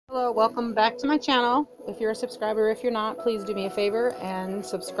welcome back to my channel. If you're a subscriber, if you're not, please do me a favor and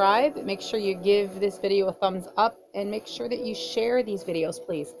subscribe. Make sure you give this video a thumbs up and make sure that you share these videos,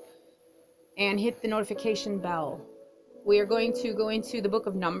 please, and hit the notification bell. We are going to go into the book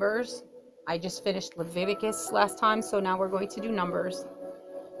of Numbers. I just finished Leviticus last time, so now we're going to do Numbers.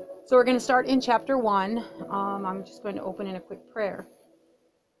 So we're going to start in chapter 1. I'm just going to open in a quick prayer.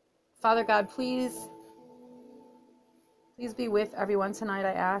 Father God, please be with everyone tonight,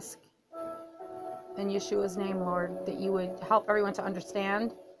 I ask. In Yeshua's name, Lord, that you would help everyone to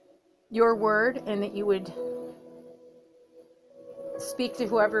understand your word and that you would speak to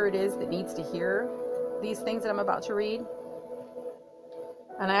whoever it is that needs to hear these things that I'm about to read.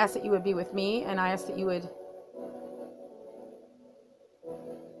 And I ask that you would be with me, and I ask that you would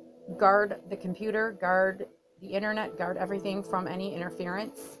guard the computer, guard the internet, guard everything from any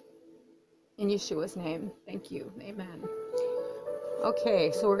interference. In Yeshua's name, thank you. Amen.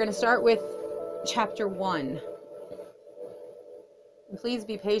 Okay, so we're going to start with chapter 1. And please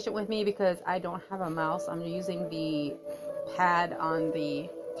be patient with me because I don't have a mouse. I'm using the pad on the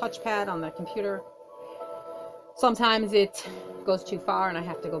touchpad on the computer. Sometimes it goes too far and I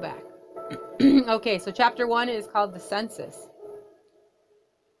have to go back. Okay, so chapter 1 is called the census.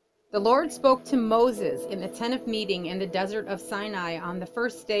 The Lord spoke to Moses in the tent of meeting in the desert of Sinai on the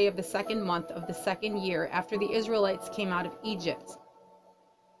first day of the second month of the second year after the Israelites came out of Egypt.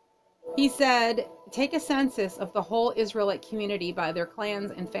 He said, "Take a census of the whole Israelite community by their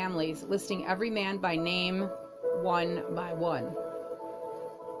clans and families, listing every man by name, one by one.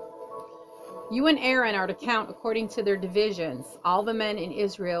 You and Aaron are to count according to their divisions, all the men in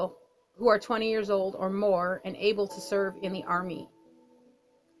Israel who are 20 years old or more and able to serve in the army.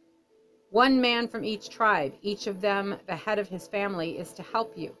 One man from each tribe, each of them the head of his family, is to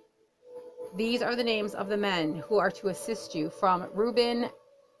help you. These are the names of the men who are to assist you: from Reuben,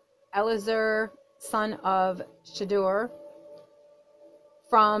 Elazar, son of Shadur;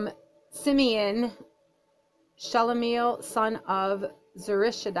 from Simeon, Shelemiel, son of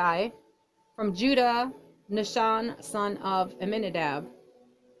Zurishaddai; from Judah, Nishan, son of Aminadab;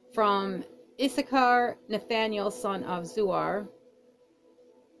 from Issachar, Nathaniel, son of Zuar;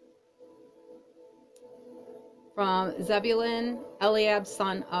 from Zebulun, Eliab,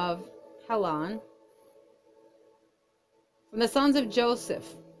 son of Helon; from the sons of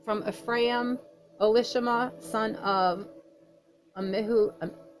Joseph, from Ephraim, Elishama, son of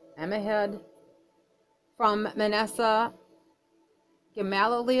Ammihud; from Manasseh,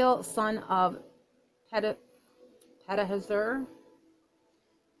 Gamaliel, son of Pedahzur;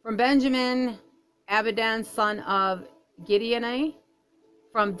 from Benjamin, Abidan, son of Gideoni;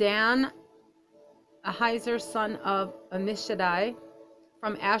 from Dan, Ahiezer, son of Ammishaddai;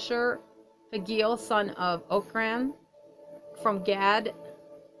 from Asher, Pagiel, son of Okran; from Gad,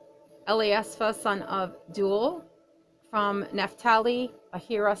 Eliasaph, son of Duel; from Naphtali,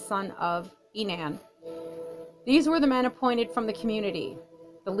 Ahira, son of Enan. These were the men appointed from the community,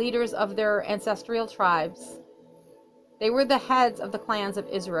 the leaders of their ancestral tribes. They were the heads of the clans of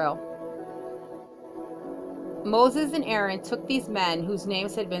Israel. Moses and Aaron took these men whose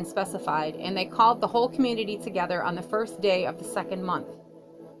names had been specified, and they called the whole community together on the first day of the second month.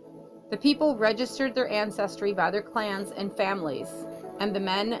 The people registered their ancestry by their clans and families, and the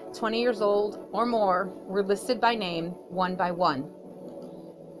men 20 years old or more were listed by name, one by one,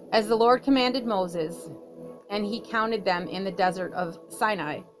 as the Lord commanded Moses, and he counted them in the desert of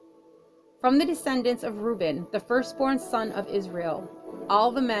Sinai. From the descendants of Reuben, the firstborn son of Israel,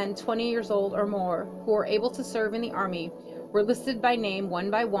 all the men 20 years old or more who were able to serve in the army were listed by name,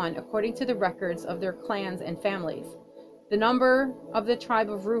 one by one, according to the records of their clans and families. The number of the tribe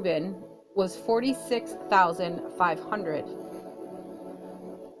of Reuben was 46,500.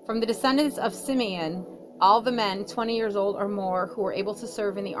 From the descendants of Simeon, all the men 20 years old or more who were able to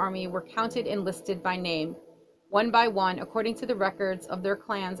serve in the army were counted and listed by name, one by one, according to the records of their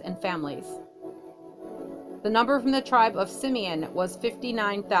clans and families. The number from the tribe of Simeon was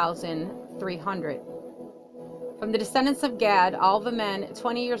 59,300. From the descendants of Gad, all the men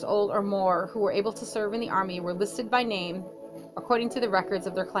 20 years old or more who were able to serve in the army were listed by name, according to the records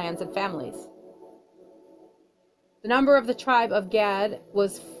of their clans and families. The number of the tribe of Gad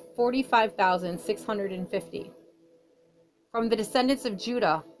was 45,650. From the descendants of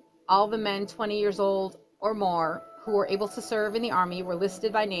Judah, all the men 20 years old or more who were able to serve in the army were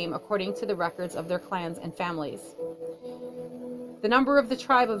listed by name according to the records of their clans and families. The number of the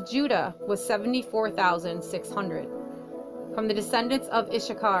tribe of Judah was 74,600. From the descendants of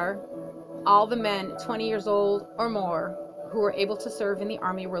Issachar, all the men 20 years old or more who were able to serve in the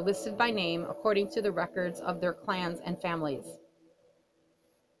army were listed by name according to the records of their clans and families.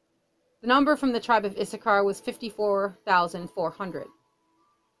 The number from the tribe of Issachar was 54,400.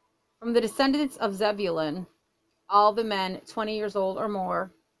 From the descendants of Zebulun, all the men 20 years old or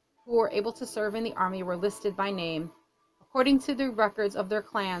more who were able to serve in the army were listed by name, according to the records of their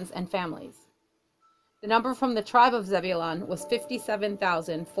clans and families. The number from the tribe of Zebulun was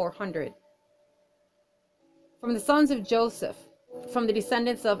 57,400. From the sons of Joseph, from the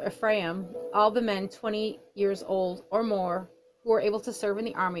descendants of Ephraim, all the men 20 years old or more who were able to serve in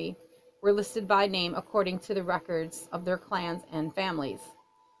the army were listed by name according to the records of their clans and families.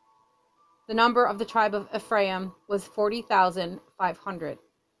 The number of the tribe of Ephraim was 40,500.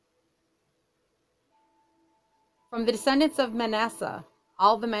 From the descendants of Manasseh,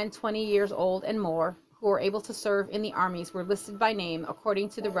 all the men 20 years old and more who were able to serve in the armies were listed by name according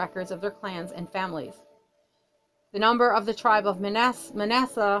to the records of their clans and families. The number of the tribe of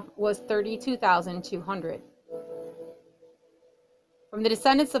Manasseh was 32,200. From the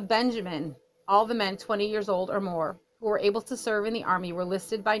descendants of Benjamin, all the men 20 years old or more who were able to serve in the army were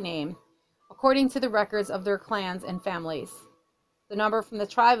listed by name according to the records of their clans and families. The number from the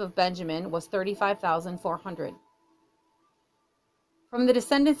tribe of Benjamin was 35,400. From the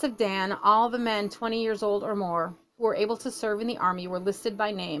descendants of Dan, all the men 20 years old or more who were able to serve in the army were listed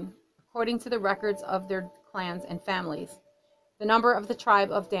by name according to the records of their clans and families. The number of the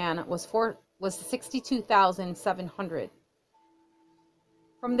tribe of Dan was 62,700.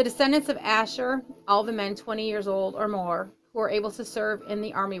 From the descendants of Asher, all the men 20 years old or more who were able to serve in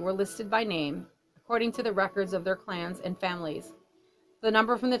the army were listed by name according to the records of their clans and families. The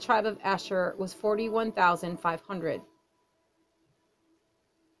number from the tribe of Asher was 41,500.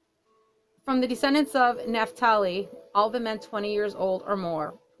 From the descendants of Naphtali, all the men 20 years old or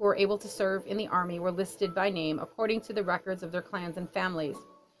more who were able to serve in the army were listed by name according to the records of their clans and families.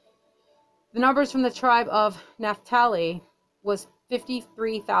 The numbers from the tribe of Naphtali was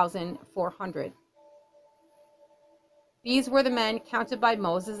 53,400. These were the men counted by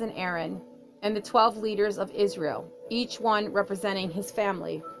Moses and Aaron and the 12 leaders of Israel, each one representing his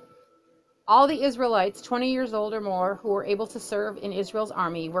family. All the Israelites 20 years old or more who were able to serve in Israel's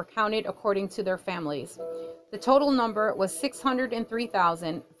army were counted according to their families. The total number was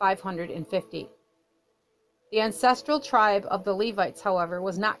 603,550. The ancestral tribe of the Levites, however,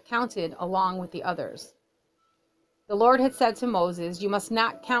 was not counted along with the others. The Lord had said to Moses, "You must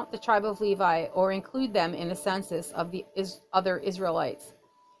not count the tribe of Levi or include them in the census of the other Israelites.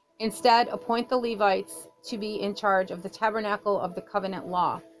 Instead, appoint the Levites to be in charge of the tabernacle of the covenant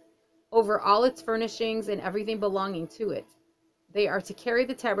law, over all its furnishings and everything belonging to it. They are to carry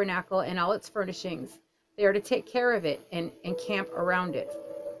the tabernacle and all its furnishings. They are to take care of it and camp around it.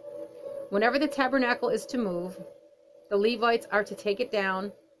 Whenever the tabernacle is to move, the Levites are to take it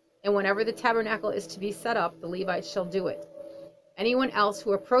down, and whenever the tabernacle is to be set up, the Levites shall do it. Anyone else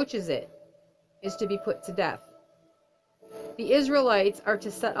who approaches it is to be put to death. The Israelites are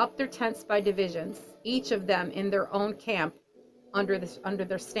to set up their tents by divisions, each of them in their own camp under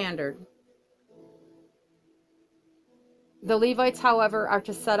their standard. The Levites, however, are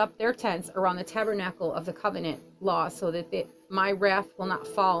to set up their tents around the tabernacle of the covenant law so that my wrath will not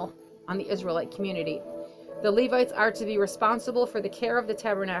fall on the Israelite community. The Levites are to be responsible for the care of the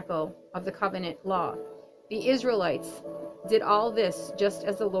tabernacle of the covenant law. The Israelites did all this just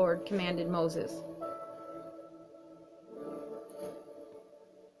as the Lord commanded Moses."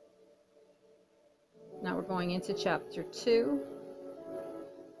 Now we're going into chapter 2.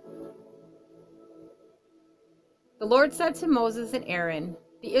 The Lord said to Moses and Aaron,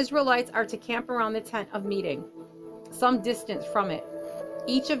 "The Israelites are to camp around the tent of meeting, some distance from it,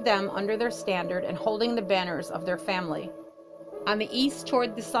 each of them under their standard and holding the banners of their family. On the east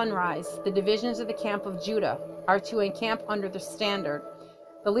toward the sunrise, the divisions of the camp of Judah are to encamp under their standard.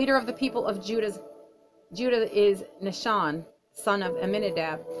 The leader of the people of Judah is Nahshon, son of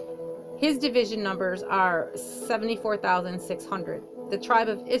Amminadab. His division numbers are 74,600. The tribe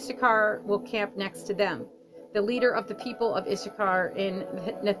of Issachar will camp next to them. The leader of the people of Issachar is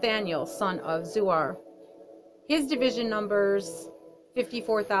Nathaniel, son of Zuar. His division numbers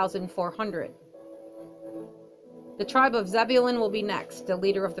 54,400. The tribe of Zebulun will be next. The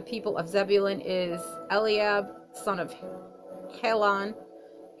leader of the people of Zebulun is Eliab, son of Helon.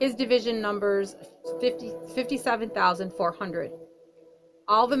 His division numbers 57,400.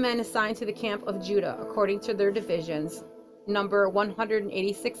 All the men assigned to the camp of Judah, according to their divisions, number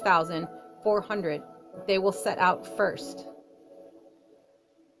 186,400. They will set out first.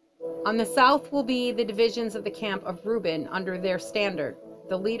 On the south will be the divisions of the camp of Reuben under their standard.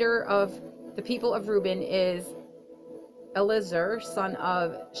 The leader of the people of Reuben is Elizur, son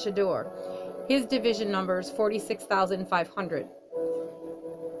of Shedeur. His division numbers 46,500.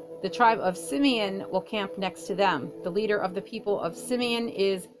 The tribe of Simeon will camp next to them. The leader of the people of Simeon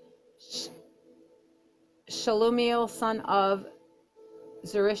is Shalumiel, son of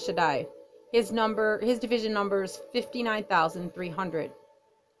Zurishaddai. His division numbers 59,300.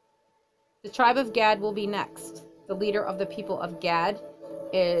 The tribe of Gad will be next. The leader of the people of Gad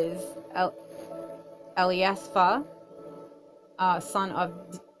is Eliasaph, son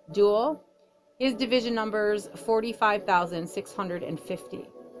of Duel. His division numbers 45,650.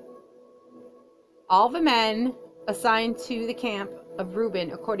 All the men assigned to the camp of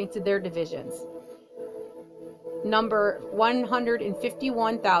Reuben according to their divisions number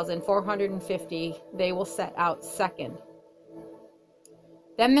 151,450. They will set out second.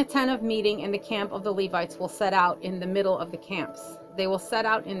 Then the tent of meeting and the camp of the Levites will set out in the middle of the camps. They will set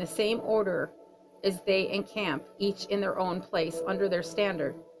out in the same order as they encamp, each in their own place under their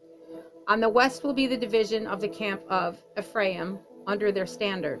standard. On the west will be the division of the camp of Ephraim under their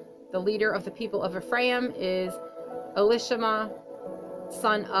standard. The leader of the people of Ephraim is Elishama,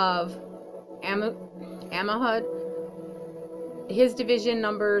 son of Ammihud. His division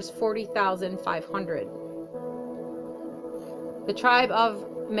numbers 40,500. The tribe of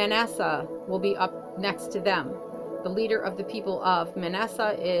Manasseh will be up next to them. The leader of the people of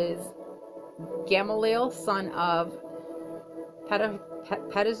Manasseh is Gamaliel, son of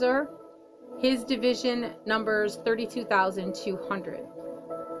Pedazur. His division numbers 32,200.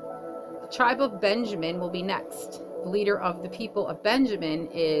 The tribe of Benjamin will be next. The leader of the people of Benjamin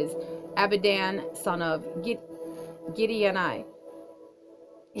is Abidan, son of Gideoni.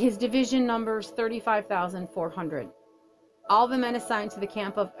 His division numbers 35,400. All the men assigned to the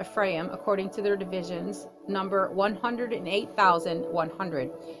camp of Ephraim, according to their divisions, number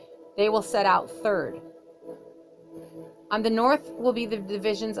 108,100. They will set out third. On the north will be the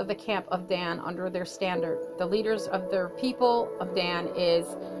divisions of the camp of Dan under their standard. The leaders of their people of Dan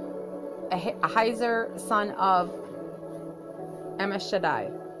is Ahiezer, son of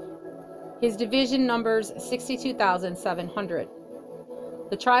Ammishaddai. His division numbers 62,700.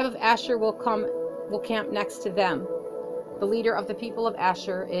 The tribe of Asher will camp next to them. The leader of the people of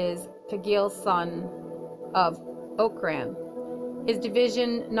Asher is Pagiel, son of Okran. His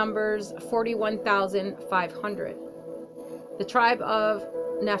division numbers 41,500. The tribe of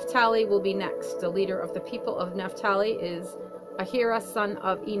Naphtali will be next. The leader of the people of Naphtali is Ahira, son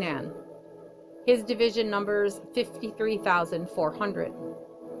of Enan. His division numbers 53,400.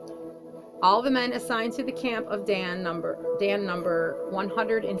 All the men assigned to the camp of Dan number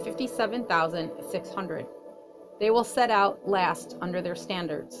 157,600. They will set out last under their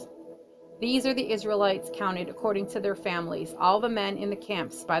standards. These are the Israelites counted according to their families, all the men in the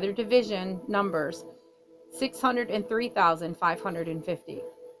camps by their division numbers 603,550.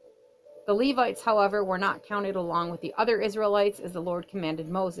 The Levites, however, were not counted along with the other Israelites as the Lord commanded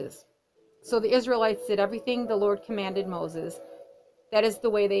Moses. So the Israelites did everything the Lord commanded Moses. That is the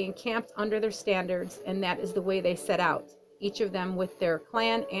way they encamped under their standards, and that is the way they set out, each of them with their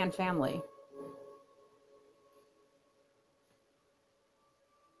clan and family.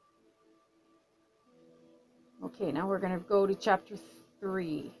 Okay, now we're going to go to chapter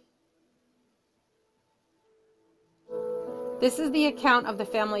 3. This is the account of the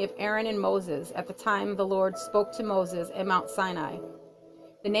family of Aaron and Moses at the time the Lord spoke to Moses at Mount Sinai.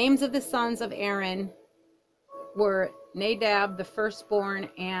 The names of the sons of Aaron were Nadab, the firstborn,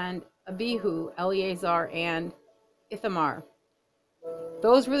 and Abihu, Eleazar, and Ithamar.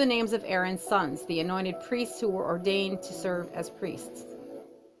 Those were the names of Aaron's sons, the anointed priests who were ordained to serve as priests.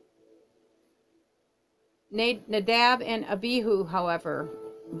 Nadab and Abihu, however,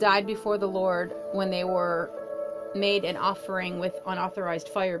 died before the Lord when they were made an offering with unauthorized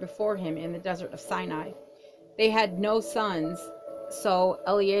fire before him in the desert of Sinai. They had no sons, so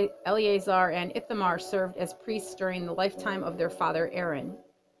Eleazar and Ithamar served as priests during the lifetime of their father Aaron.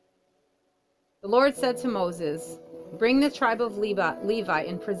 The Lord said to Moses, "Bring the tribe of Levi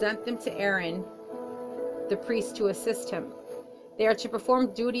and present them to Aaron the priest to assist him. They are to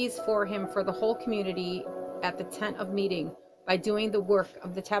perform duties for him for the whole community at the tent of meeting by doing the work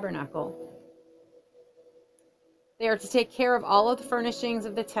of the tabernacle. They are to take care of all of the furnishings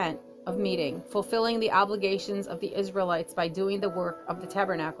of the tent of meeting, fulfilling the obligations of the Israelites by doing the work of the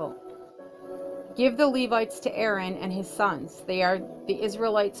tabernacle. Give the Levites to Aaron and his sons. They are the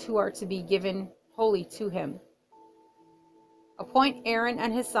Israelites who are to be given wholly to him. Appoint Aaron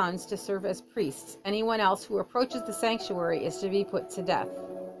and his sons to serve as priests. Anyone else who approaches the sanctuary is to be put to death."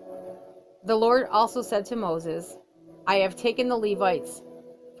 The Lord also said to Moses, "I have taken the Levites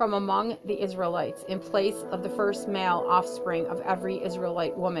from among the Israelites in place of the first male offspring of every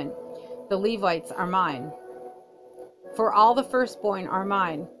Israelite woman. The Levites are mine. For all the firstborn are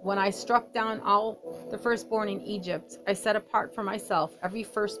mine. When I struck down all the firstborn in Egypt, I set apart for myself every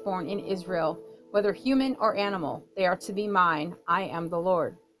firstborn in Israel, whether human or animal. They are to be mine. I am the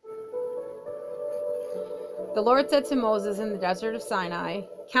Lord. The Lord said to Moses in the desert of Sinai,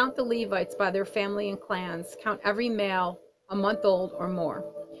 "Count the Levites by their family and clans. Count every male a month old or more."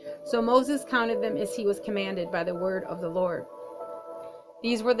 So Moses counted them as he was commanded by the word of the Lord.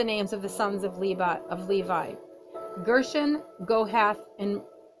 These were the names of the sons of Levi: Gershon, Kohath, and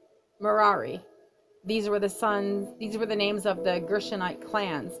Merari. These were the names of the Gershonite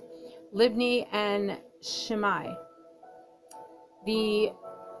clans: Libni and Shimei. The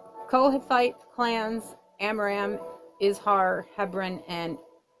Kohathite clans: Amram, Izhar, Hebron, and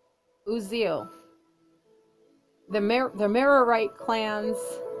Uzziel. The Merarite clans: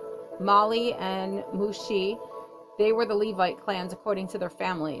 Mali and Mushi. They were the Levite clans according to their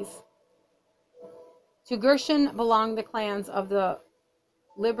families. To Gershon belonged the clans of the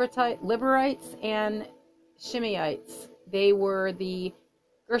Liberites and Shimeites. They were the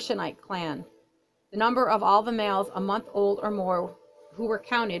Gershonite clan. The number of all the males a month old or more who were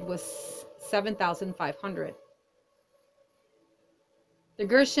counted was 7,500. The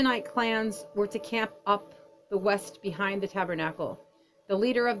Gershonite clans were to camp up the west behind the tabernacle. The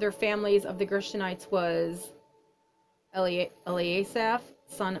leader of their families of the Gershonites was Eliasaph,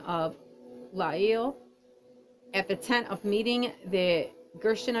 son of Lael. At the tent of meeting, the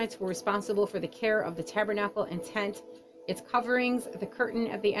Gershonites were responsible for the care of the tabernacle and tent, its coverings, the curtain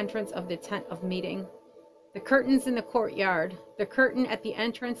at the entrance of the tent of meeting, the curtains in the courtyard, the curtain at the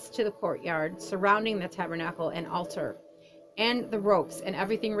entrance to the courtyard surrounding the tabernacle and altar, and the ropes and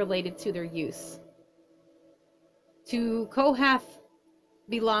everything related to their use. To Kohath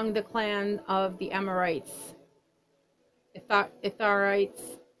belonged the clan of the Amorites,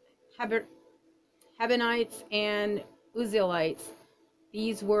 Itharites, Hebonites, and Uzzielites.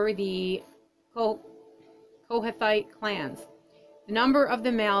 These were the Kohathite clans. The number of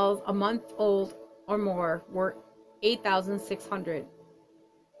the males a month old or more were 8,600.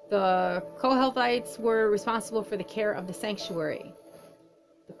 The Kohathites were responsible for the care of the sanctuary.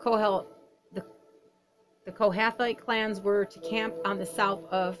 The Kohathite clans were to camp on the south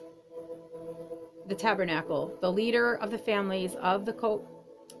of the tabernacle. The leader of the families of the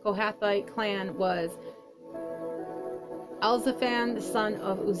Kohathite clan was Elzaphan, the son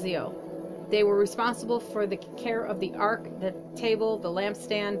of Uzziel. They were responsible for the care of the ark, the table, the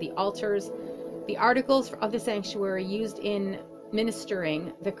lampstand, the altars, the articles of the sanctuary used in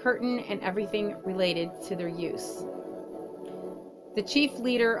ministering, the curtain, and everything related to their use. The chief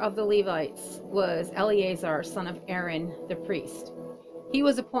leader of the Levites was Eleazar, son of Aaron, the priest. He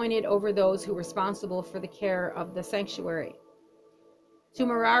was appointed over those who were responsible for the care of the sanctuary. To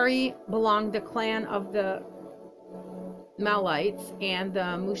Merari belonged the clan of the Malites and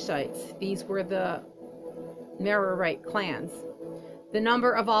the Mushites. These were the Merarite clans. The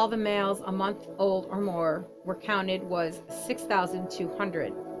number of all the males a month old or more were counted was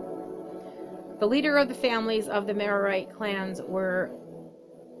 6,200. The leader of the families of the Merarite clans were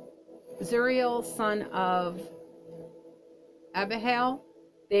Zuriel, son of Abihail.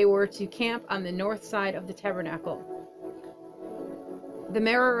 They were to camp on the north side of the tabernacle. The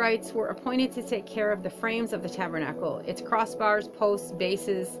Merarites were appointed to take care of the frames of the tabernacle, its crossbars, posts,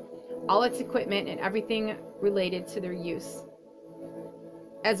 bases, all its equipment, and everything related to their use,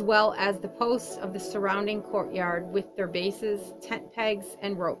 as well as the posts of the surrounding courtyard with their bases, tent pegs,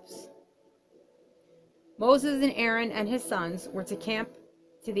 and ropes. Moses and Aaron and his sons were to camp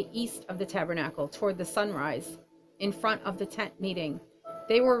to the east of the tabernacle, toward the sunrise, in front of the tent meeting.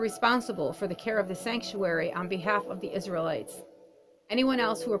 They were responsible for the care of the sanctuary on behalf of the Israelites. Anyone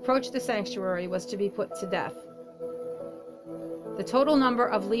else who approached the sanctuary was to be put to death. The total number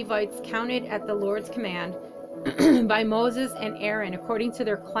of Levites counted at the Lord's command by Moses and Aaron according to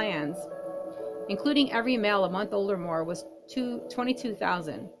their clans, including every male a month old or more, was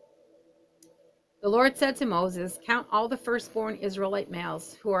 22,000. The Lord said to Moses, "Count all the firstborn Israelite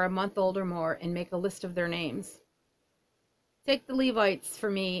males who are a month old or more and make a list of their names. Take the Levites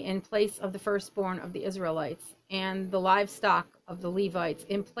for me in place of the firstborn of the Israelites, and the livestock of the Levites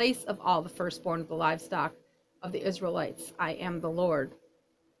in place of all the firstborn of the livestock of the Israelites. I am the Lord."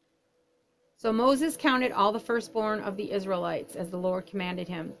 So Moses counted all the firstborn of the Israelites as the Lord commanded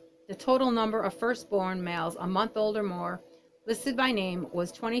him. The total number of firstborn males a month old or more, listed by name,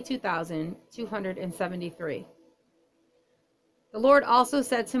 was 22,273. The Lord also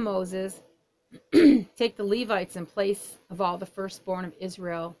said to Moses, "Take the Levites in place of all the firstborn of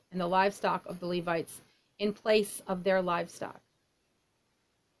Israel, and the livestock of the Levites in place of their livestock."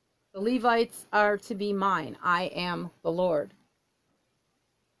 The Levites are to be mine. I am the Lord.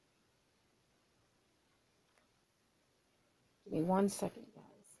 Give me 1 second, guys.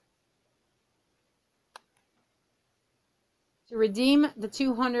 To redeem the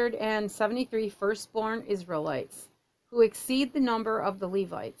 273 firstborn Israelites who exceed the number of the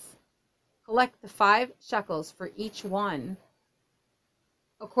Levites, collect the 5 shekels for each one,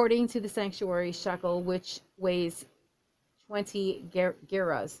 according to the sanctuary shekel, which weighs 20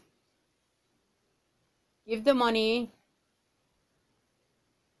 gerahs. Give the money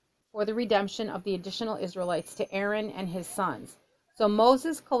for the redemption of the additional Israelites to Aaron and his sons. So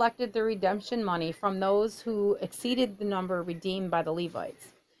Moses collected the redemption money from those who exceeded the number redeemed by the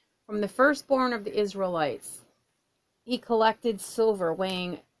Levites. From the firstborn of the Israelites, he collected silver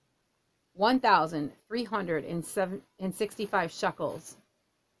weighing 1,365 shekels.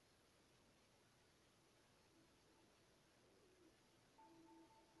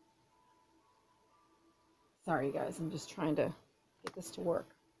 Sorry, guys, I'm just trying to get this to work.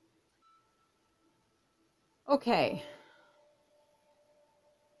 Okay.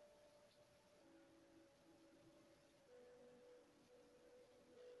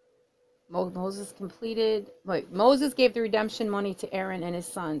 Moses gave the redemption money to Aaron and his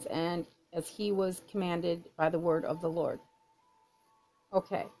sons, and as he was commanded by the word of the Lord.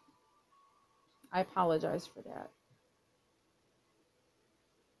 Okay. I apologize for that.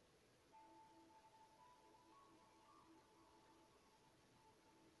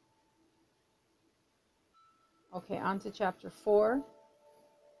 Okay, on to chapter 4.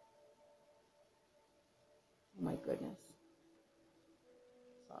 Oh my goodness.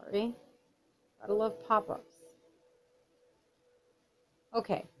 Sorry. Gotta love pop-ups.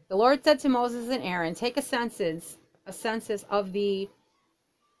 Okay. The Lord said to Moses and Aaron, take a census of the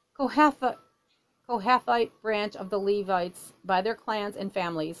Kohathite branch of the Levites by their clans and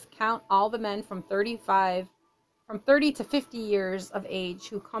families. Count all the men from 30 to 50 years of age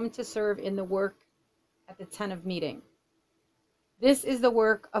who come to serve in the work at the tent of meeting. This is the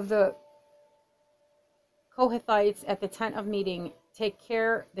work of the Kohathites at the tent of meeting. Take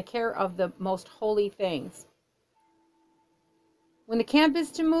care of the most holy things. When the camp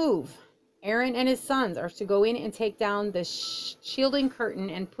is to move, Aaron and his sons are to go in and take down the shielding curtain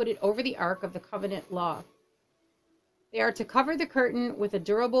and put it over the ark of the covenant law. They are to cover the curtain with a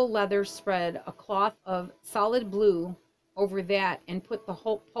durable leather spread, a cloth of solid blue over that, and put the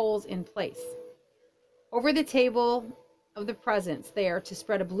poles in place. Over the table of the presence, they are to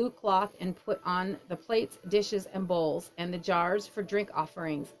spread a blue cloth and put on the plates, dishes, and bowls, and the jars for drink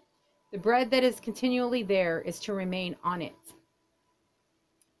offerings. The bread that is continually there is to remain on it.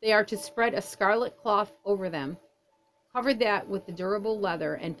 They are to spread a scarlet cloth over them, cover that with the durable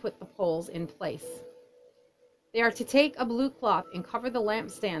leather, and put the poles in place. They are to take a blue cloth and cover the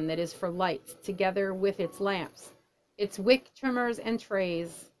lampstand that is for lights, together with its lamps, its wick trimmers and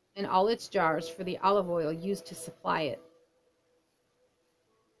trays, and all its jars for the olive oil used to supply it.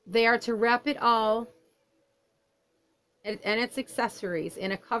 They are to wrap it all and its accessories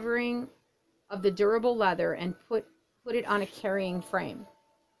in a covering of the durable leather and put it on a carrying frame.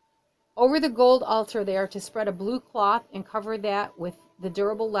 Over the gold altar, they are to spread a blue cloth and cover that with the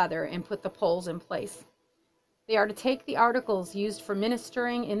durable leather and put the poles in place. They are to take the articles used for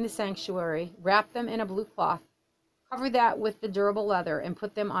ministering in the sanctuary, wrap them in a blue cloth, cover that with the durable leather, and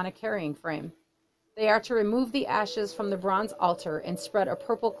put them on a carrying frame. They are to remove the ashes from the bronze altar and spread a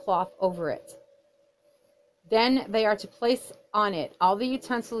purple cloth over it. Then they are to place on it all the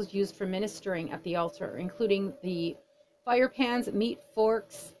utensils used for ministering at the altar, including the fire pans, meat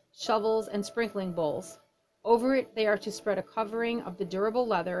forks, shovels, and sprinkling bowls. Over it, they are to spread a covering of the durable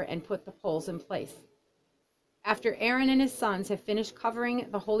leather and put the poles in place. After Aaron and his sons have finished covering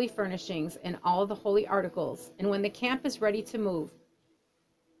the holy furnishings and all the holy articles, and when the camp is ready to move,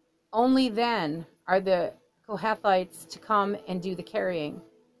 only then are the Kohathites to come and do the carrying.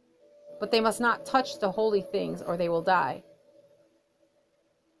 But they must not touch the holy things, or they will die.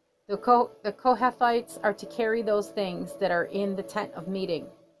 The Kohathites are to carry those things that are in the tent of meeting.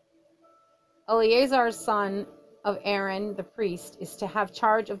 Eleazar's son of Aaron, the priest, is to have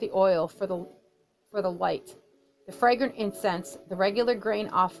charge of the oil for the light, the fragrant incense, the regular grain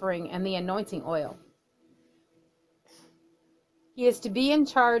offering, and the anointing oil. He is to be in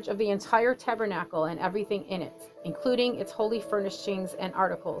charge of the entire tabernacle and everything in it, including its holy furnishings and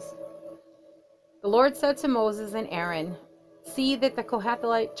articles. The Lord said to Moses and Aaron, see that the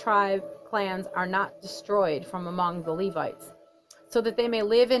Kohathite tribe clans are not destroyed from among the Levites, so that they may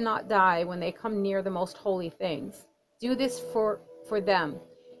live and not die when they come near the most holy things. Do this for them.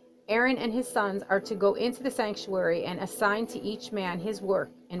 Aaron and his sons are to go into the sanctuary and assign to each man his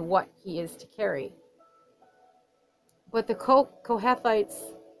work and what he is to carry. But the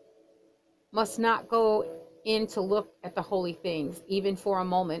Kohathites must not go in to look at the holy things, even for a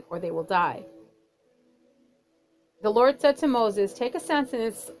moment, or they will die. The Lord said to Moses, "Take a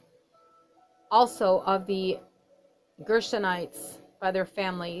census also of the Gershonites by their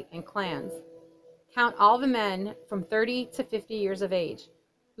family and clans. Count all the men from 30 to 50 years of age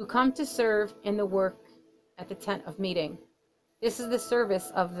who come to serve in the work at the tent of meeting." This is the service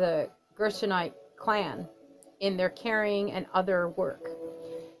of the Gershonite clan in their carrying and other work.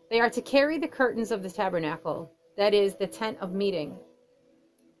 They are to carry the curtains of the tabernacle, that is, the tent of meeting,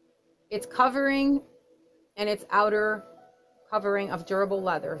 its covering and its outer covering of durable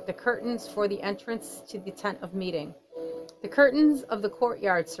leather, the curtains for the entrance to the tent of meeting, the curtains of the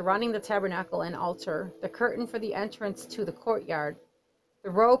courtyard surrounding the tabernacle and altar, the curtain for the entrance to the courtyard, the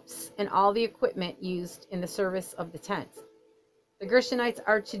ropes, and all the equipment used in the service of the tent. The Gershonites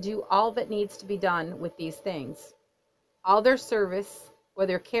are to do all that needs to be done with these things. All their service,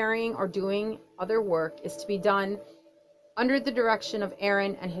 whether carrying or doing other work, is to be done under the direction of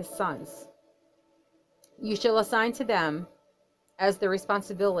Aaron and his sons. You shall assign to them as their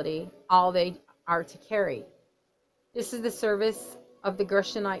responsibility all they are to carry. This is the service of the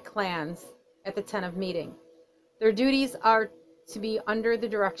Gershonite clans at the tent of meeting. Their duties are to be under the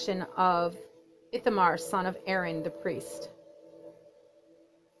direction of Ithamar, son of Aaron, the priest.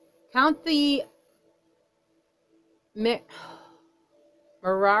 Count the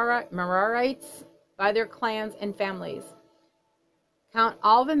Merarites by their clans and families. Count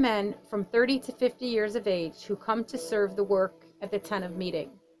all the men from 30 to 50 years of age who come to serve the work at the tent of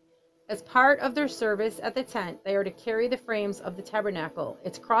meeting. As part of their service at the tent, they are to carry the frames of the tabernacle,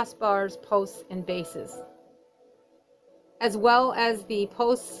 its crossbars, posts, and bases, as well as the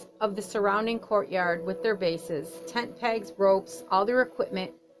posts of the surrounding courtyard with their bases, tent pegs, ropes, all their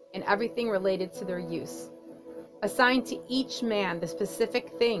equipment, and everything related to their use. Assign to each man the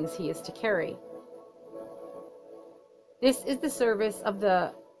specific things he is to carry. This is the service of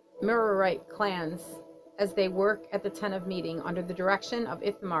the Merarite clans as they work at the tent of meeting under the direction of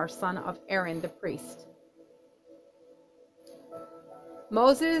Ithamar, son of Aaron, the priest.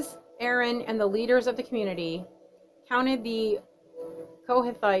 Moses, Aaron, and the leaders of the community counted the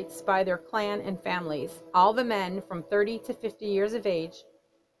Kohathites by their clan and families. All the men from 30 to 50 years of age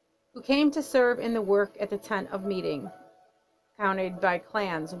who came to serve in the work at the tent of meeting, counted by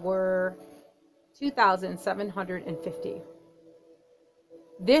clans, were 2,750.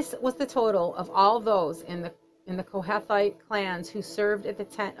 This was the total of all those in the Kohathite clans who served at the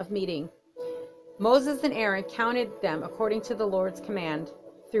tent of meeting. Moses and Aaron counted them according to the Lord's command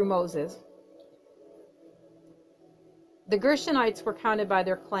through Moses. The Gershonites were counted by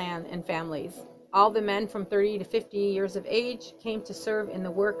their clan and families. All the men from 30 to 50 years of age came to serve in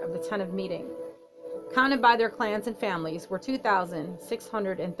the work of the tent of meeting. Counted by their clans and families were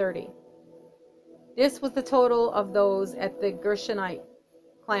 2,630. This was the total of those at the Gershonite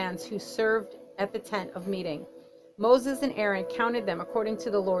clans who served at the tent of meeting. Moses and Aaron counted them according to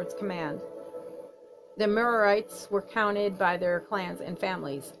the Lord's command. The Merarites were counted by their clans and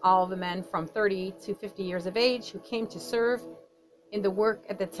families. All the men from 30 to 50 years of age who came to serve in the work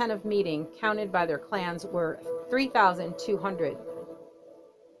at the tent of meeting, counted by their clans, were 3,200.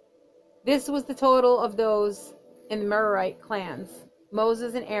 This was the total of those in the Merarite clans.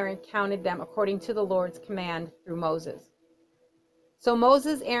 Moses and Aaron counted them according to the Lord's command through Moses. So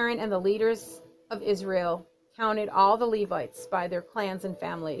Moses, Aaron, and the leaders of Israel counted all the Levites by their clans and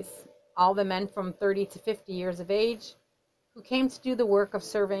families. All the men from 30 to 50 years of age who came to do the work of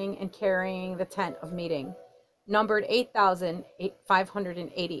serving and carrying the tent of meeting numbered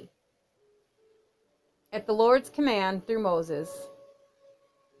 8,580. At the Lord's command through Moses,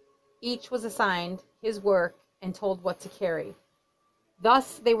 each was assigned his work and told what to carry.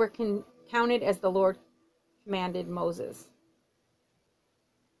 Thus they were counted as the Lord commanded Moses.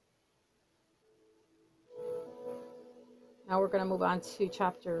 Now we're going to move on to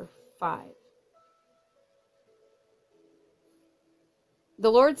chapter 5. The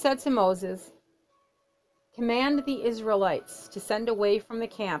Lord said to Moses, "Command the Israelites to send away from the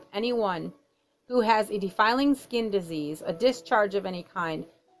camp anyone who has a defiling skin disease, a discharge of any kind,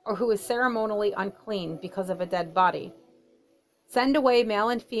 or who is ceremonially unclean because of a dead body. Send away male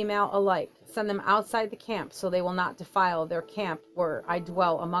and female alike. Send them outside the camp so they will not defile their camp where I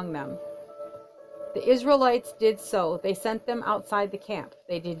dwell among them." The Israelites did so. They sent them outside the camp.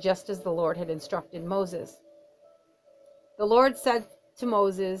 They did just as the Lord had instructed Moses. The Lord said to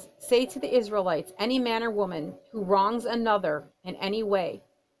Moses, "Say to the Israelites, any man or woman who wrongs another in any way,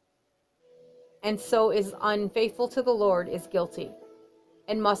 and so is unfaithful to the Lord is guilty,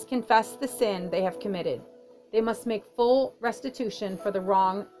 and must confess the sin they have committed. They must make full restitution for the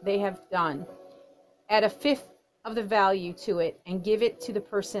wrong they have done, add a fifth of the value to it, and give it to the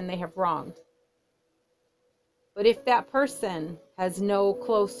person they have wronged. But if that person has no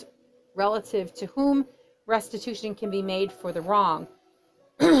close relative to whom restitution can be made for the wrong,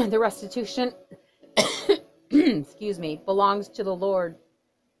 the restitution excuse me, belongs to the Lord.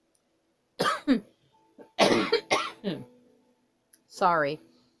 Sorry.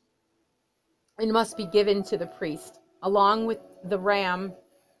 And must be given to the priest, along with the ram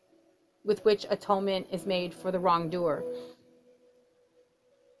with which atonement is made for the wrongdoer.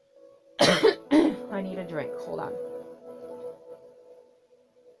 I need a drink. Hold on.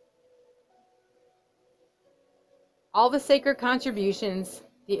 All the sacred contributions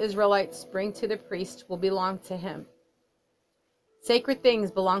the Israelites bring to the priest will belong to him. Sacred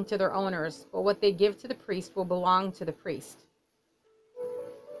things belong to their owners, but what they give to the priest will belong to the priest.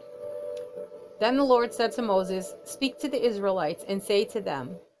 Then the Lord said to Moses, "Speak to the Israelites and say to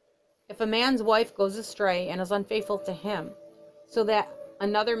them, if a man's wife goes astray and is unfaithful to him, so that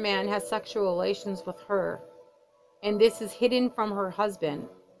another man has sexual relations with her, and this is hidden from her husband,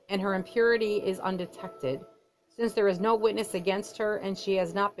 and her impurity is undetected, since there is no witness against her and she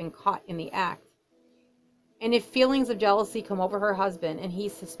has not been caught in the act. And if feelings of jealousy come over her husband and he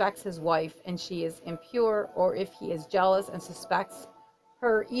suspects his wife and she is impure, or if he is jealous and suspects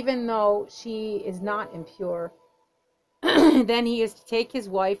her even though she is not impure, then he is to take his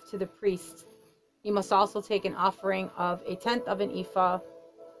wife to the priest. He must also take an offering of a tenth of an ephah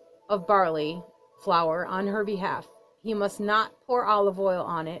of barley flour on her behalf. He must not pour olive oil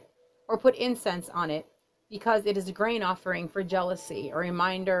on it or put incense on it, because it is a grain offering for jealousy, a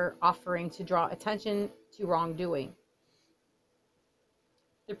reminder offering to draw attention to wrongdoing.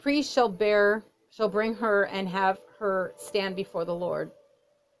 The priest shall bring her and have her stand before the Lord.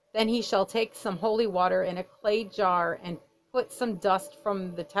 Then he shall take some holy water in a clay jar and put some dust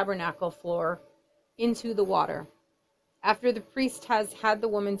from the tabernacle floor into the water. After the priest has had the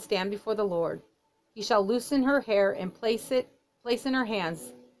woman stand before the Lord, he shall loosen her hair and place in her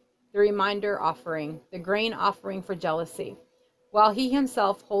hands the reminder offering, the grain offering for jealousy, while he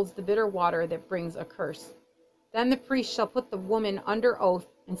himself holds the bitter water that brings a curse. Then the priest shall put the woman under oath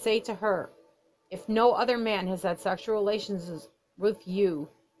and say to her, if no other man has had sexual relations with you,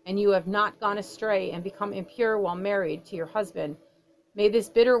 and you have not gone astray and become impure while married to your husband, may this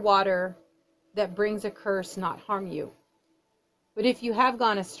bitter water that brings a curse not harm you. But if you have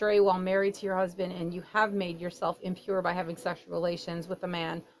gone astray while married to your husband, and you have made yourself impure by having sexual relations with a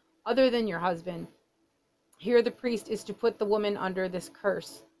man other than your husband, here the priest is to put the woman under this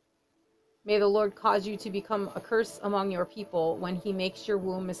curse. May the Lord cause you to become a curse among your people when he makes your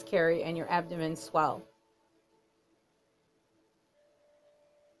womb miscarry and your abdomen swell.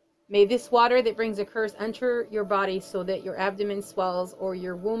 May this water that brings a curse enter your body so that your abdomen swells or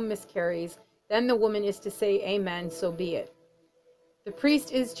your womb miscarries. Then the woman is to say, Amen, so be it. The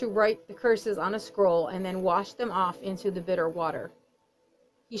priest is to write the curses on a scroll and then wash them off into the bitter water.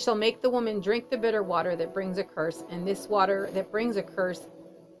 He shall make the woman drink the bitter water that brings a curse, and this water that brings a curse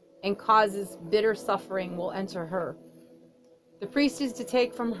and causes bitter suffering will enter her. The priest is to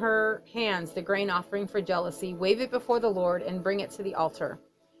take from her hands the grain offering for jealousy, wave it before the Lord, and bring it to the altar.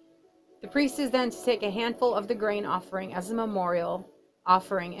 The priest is then to take a handful of the grain offering as a memorial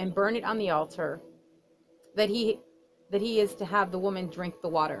offering and burn it on the altar, that he is to have the woman drink the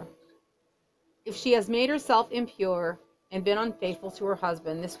water. If she has made herself impure and been unfaithful to her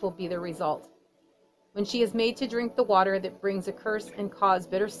husband, this will be the result. When she is made to drink the water that brings a curse and cause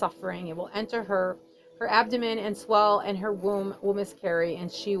bitter suffering, it will enter her abdomen and swell, and her womb will miscarry,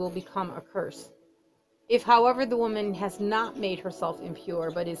 and she will become a curse. If, however, the woman has not made herself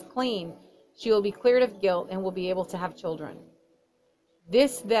impure, but is clean, she will be cleared of guilt and will be able to have children.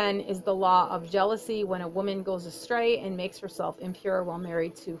 This, then, is the law of jealousy when a woman goes astray and makes herself impure while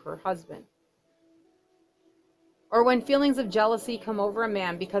married to her husband. Or when feelings of jealousy come over a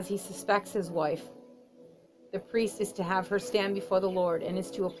man because he suspects his wife, the priest is to have her stand before the Lord and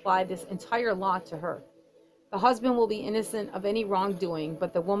is to apply this entire law to her. The husband will be innocent of any wrongdoing,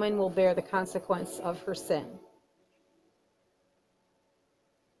 but the woman will bear the consequence of her sin.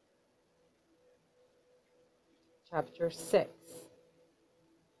 Chapter 6.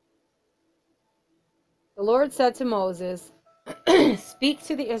 The Lord said to Moses, Speak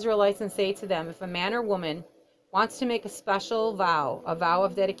to the Israelites and say to them, if a man or woman wants to make a special vow, a vow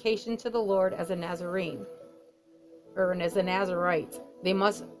of dedication to the Lord as a Nazarene, or as a Nazarite, they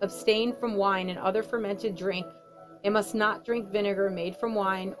must abstain from wine and other fermented drink They must not drink vinegar made from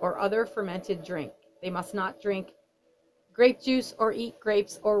wine or other fermented drink. They must not drink grape juice or eat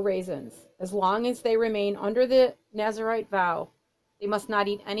grapes or raisins. As long as they remain under the Nazirite vow, they must not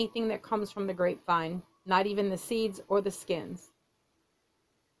eat anything that comes from the grapevine, not even the seeds or the skins.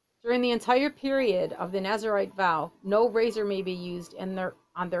 During the entire period of the Nazirite vow, no razor may be used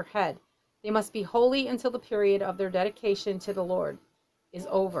on their head. They must be holy until the period of their dedication to the Lord is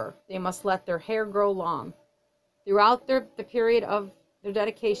over. They must let their hair grow long. Throughout the period of their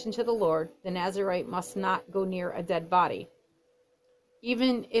dedication to the Lord, the Nazirite must not go near a dead body.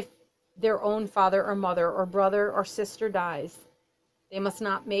 Even if their own father or mother or brother or sister dies, they must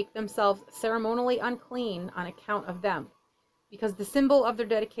not make themselves ceremonially unclean on account of them, because the symbol of their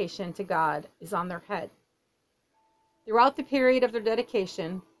dedication to God is on their head. Throughout the period of their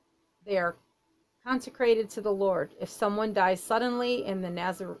dedication, they are consecrated to the Lord. If someone dies suddenly in the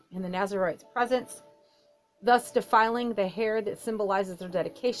Nazirite's presence, thus defiling the hair that symbolizes their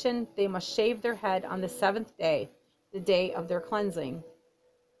dedication, they must shave their head on the 7th day, the day of their cleansing.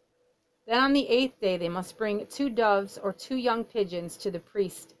 Then on the 8th day they must bring 2 doves or 2 young pigeons to the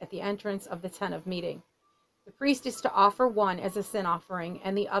priest at the entrance of the tent of meeting. The priest is to offer one as a sin offering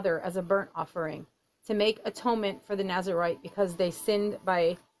and the other as a burnt offering, to make atonement for the Nazirite because they sinned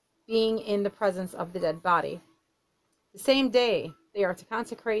by being in the presence of the dead body. The same day they are to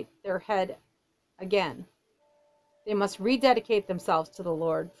consecrate their head again. They must rededicate themselves to the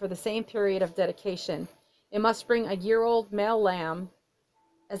Lord for the same period of dedication. They must bring a year-old male lamb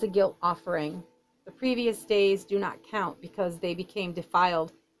as a guilt offering. The previous days do not count because they became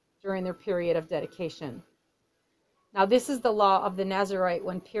defiled during their period of dedication. Now this is the law of the Nazirite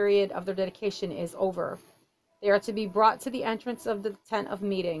when period of their dedication is over. They are to be brought to the entrance of the tent of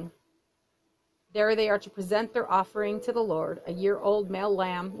meeting. There they are to present their offering to the Lord, a year-old male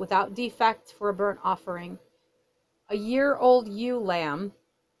lamb without defect for a burnt offering, a year-old ewe lamb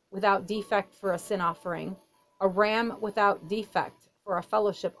without defect for a sin offering, a ram without defect for a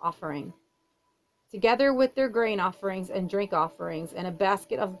fellowship offering, together with their grain offerings and drink offerings, and a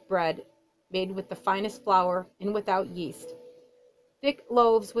basket of bread made with the finest flour and without yeast, thick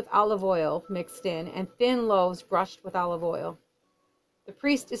loaves with olive oil mixed in, and thin loaves brushed with olive oil. The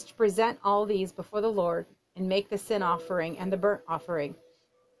priest is to present all these before the Lord and make the sin offering and the burnt offering.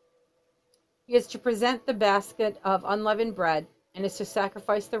 He is to present the basket of unleavened bread and is to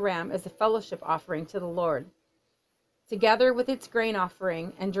sacrifice the ram as a fellowship offering to the Lord, together with its grain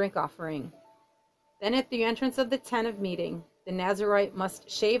offering and drink offering. Then at the entrance of the tent of meeting, the Nazirite must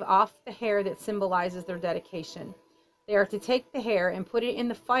shave off the hair that symbolizes their dedication. They are to take the hair and put it in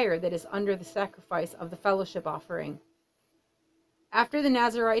the fire that is under the sacrifice of the fellowship offering. After the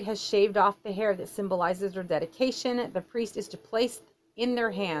Nazirite has shaved off the hair that symbolizes their dedication, the priest is to place in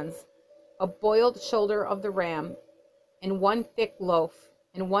their hands a boiled shoulder of the ram and 1 thick loaf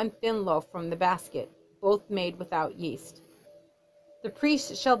and 1 thin loaf from the basket, both made without yeast. The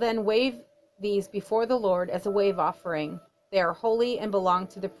priest shall then wave these before the Lord as a wave offering. They are holy and belong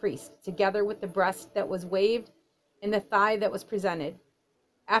to the priest, together with the breast that was waved and the thigh that was presented.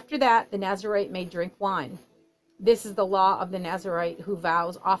 After that, the Nazirite may drink wine. This is the law of the Nazirite who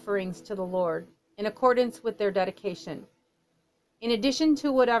vows offerings to the Lord in accordance with their dedication. In addition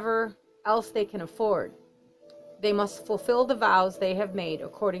to whatever else they can afford, they must fulfill the vows they have made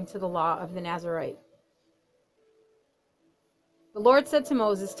according to the law of the Nazirite. The Lord said to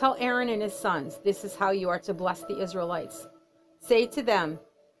Moses, "Tell Aaron and his sons, this is how you are to bless the Israelites. Say to them,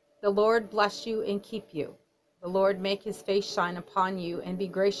 the Lord bless you and keep you. The Lord make his face shine upon you and be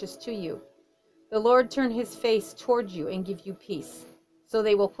gracious to you. The Lord turn his face toward you and give you peace. So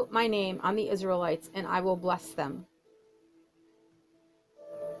they will put my name on the Israelites, and I will bless them."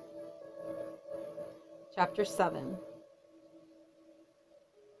 Chapter 7.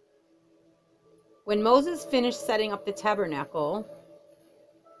 When Moses finished setting up the tabernacle,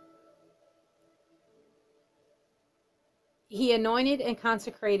 he anointed and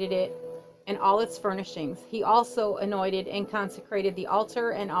consecrated it and all its furnishings. He also anointed and consecrated the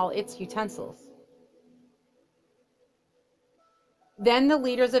altar and all its utensils. Then the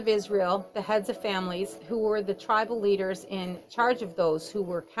leaders of Israel, the heads of families, who were the tribal leaders in charge of those who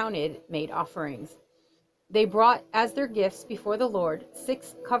were counted, made offerings. They brought as their gifts before the Lord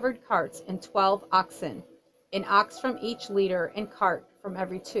 6 covered carts and 12 oxen, an ox from each leader and cart from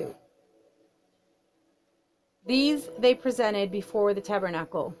every 2. These they presented before the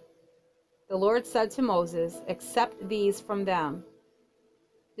tabernacle. The Lord said to Moses, "Accept these from them,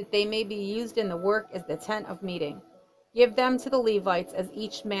 that they may be used in the work as the tent of meeting. Give them to the Levites as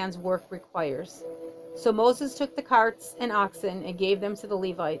each man's work requires." So Moses took the carts and oxen and gave them to the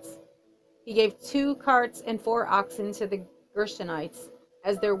Levites. He gave 2 carts and 4 oxen to the Gershonites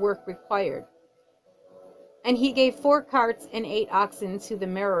as their work required. And he gave 4 carts and 8 oxen to the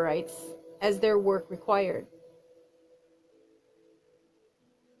Merarites as their work required.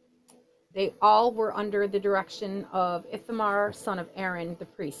 They all were under the direction of Ithamar, son of Aaron, the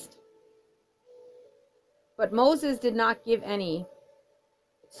priest. But Moses did not give any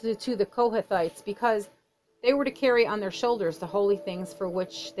to the Kohathites, because they were to carry on their shoulders the holy things for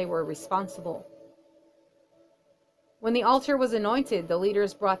which they were responsible. When the altar was anointed, the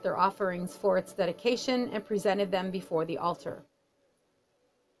leaders brought their offerings for its dedication and presented them before the altar.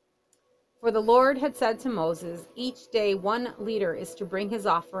 For the Lord had said to Moses, each day 1 leader is to bring his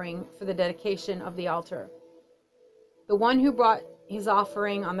offering for the dedication of the altar. The one who brought his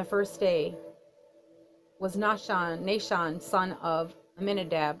offering on the first day was Nahshon, son of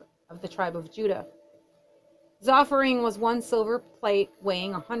Amminadab, of the tribe of Judah. His offering was 1 silver plate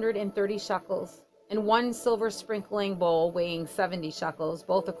weighing 130 shekels, and 1 silver sprinkling bowl weighing 70 shekels,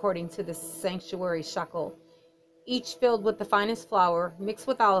 both according to the sanctuary shekel, each filled with the finest flour mixed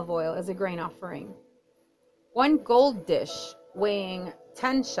with olive oil as a grain offering. 1 gold dish weighing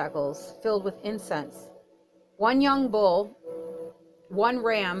 10 shekels, filled with incense. 1 young bull, 1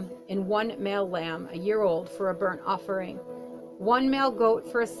 ram, and 1 male lamb, a year old, for a burnt offering. 1 male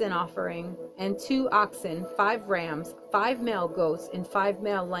goat for a sin offering, and 2 oxen, 5 rams, 5 male goats, and 5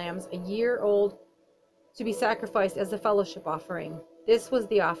 male lambs, a year old, to be sacrificed as a fellowship offering. This was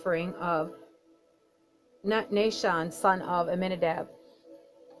the offering of Nahshon, son of Amminadab.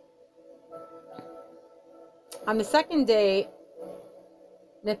 On the second day,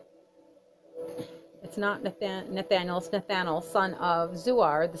 it's not Nathanael, it's Nathanael, son of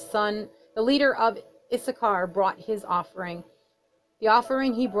Zuar, the leader of Issachar, brought his offering. The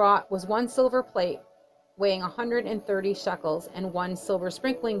offering he brought was 1 silver plate weighing 130 shekels, and 1 silver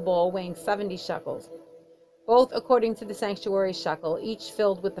sprinkling bowl weighing 70 shekels, both according to the sanctuary shekel, each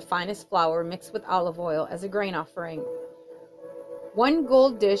filled with the finest flour mixed with olive oil as a grain offering. 1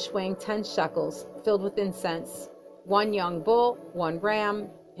 gold dish weighing 10 shekels, filled with incense. 1 young bull, 1 ram,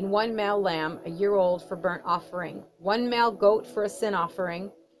 and 1 male lamb, a year old, for burnt offering. 1 male goat for a sin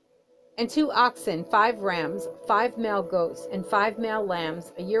offering, and 2 oxen, 5 rams, 5 male goats, and 5 male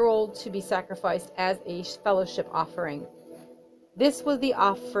lambs, a year old, to be sacrificed as a fellowship offering. This was the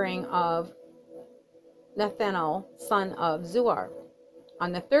offering of Nathanael, son of Zuar.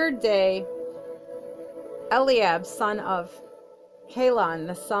 On the third day, Eliab, son of Helon,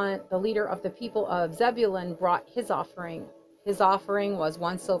 the leader of the people of Zebulun, brought his offering. His offering was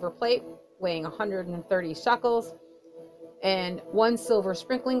 1 silver plate weighing 130 shekels, and 1 silver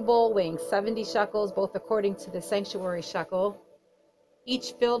sprinkling bowl weighing 70 shekels, both according to the sanctuary shekel,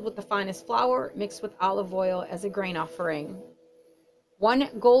 each filled with the finest flour mixed with olive oil as a grain offering.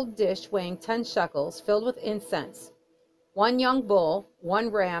 1 gold dish weighing 10 shekels, filled with incense. 1 young bull,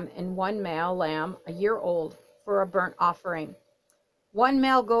 1 ram, and 1 male lamb, a year old, for a burnt offering. 1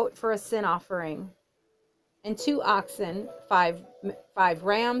 male goat for a sin offering, and 2 oxen, 5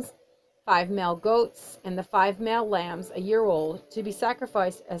 rams, 5 male goats, and the 5 male lambs, a year old, to be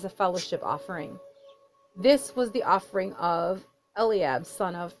sacrificed as a fellowship offering. This was the offering of Eliab,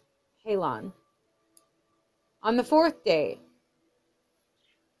 son of Helon. On the 4th day,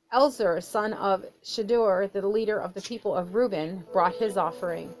 Elzur, son of Shedeur, the leader of the people of Reuben, brought his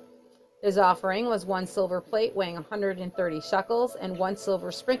offering. His offering was 1 silver plate weighing 130 shekels, and 1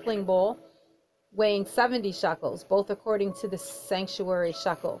 silver sprinkling bowl weighing 70 shekels, both according to the sanctuary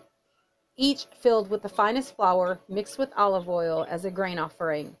shekel, each filled with the finest flour mixed with olive oil as a grain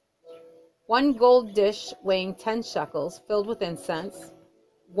offering. 1 gold dish weighing 10 shekels, filled with incense.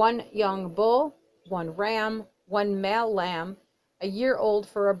 1 young bull, 1 ram, 1 male lamb, a year old,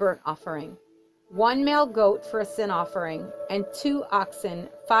 for a burnt offering. 1 male goat for a sin offering, and 2 oxen,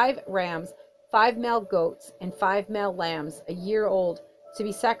 5 rams, 5 male goats, and 5 male lambs, a year old, to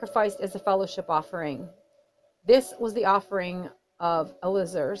be sacrificed as a fellowship offering. This was the offering of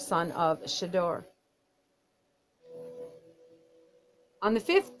Elizur, son of Shedeur. On the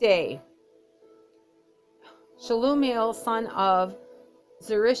 5th day, Shelumiel, son of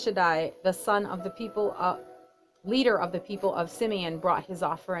Zurishaddai, the son of the people, leader of the people of Simeon, brought his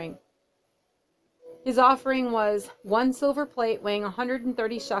offering. His offering was 1 silver plate weighing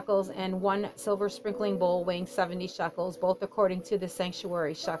 130 shekels, and 1 silver sprinkling bowl weighing 70 shekels, both according to the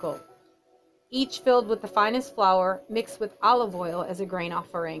sanctuary shekel, each filled with the finest flour mixed with olive oil as a grain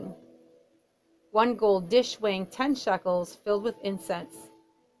offering. 1 gold dish weighing 10 shekels, filled with incense.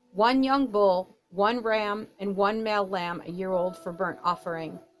 1 young bull, 1 ram, and 1 male lamb, a year old, for burnt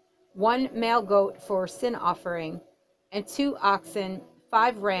offering. 1 male goat for sin offering, and 2 oxen,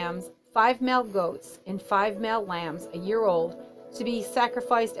 5 rams, 5 male goats, and 5 male lambs a year old to be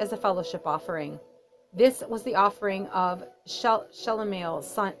sacrificed as a fellowship offering. This was the offering of Shelumiel,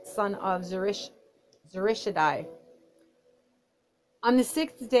 son of Zurishaddai. On the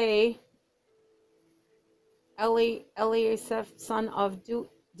 6th day, Eliasaph, son of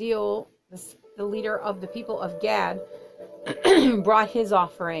Deuel, the leader of the people of Gad, brought his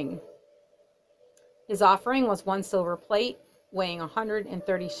offering. His offering was 1 silver plate weighing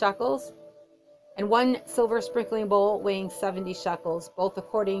 130 shekels, and 1 silver sprinkling bowl weighing 70 shekels, both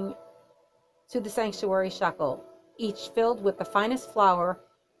according to the sanctuary shekel, each filled with the finest flour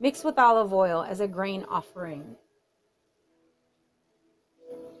mixed with olive oil as a grain offering.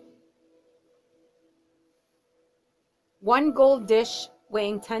 One gold dish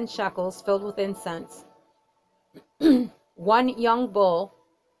weighing 10 shekels filled with incense, 1 young bull,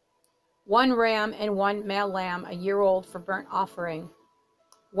 1 ram, and 1 male lamb a year old for burnt offering,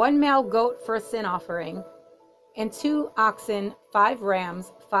 1 male goat for a sin offering, and 2 oxen, 5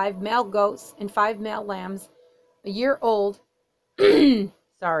 rams, 5 male goats, and 5 male lambs a year old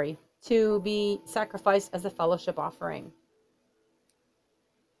to be sacrificed as a fellowship offering.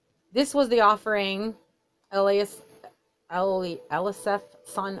 This was the offering Elisaph,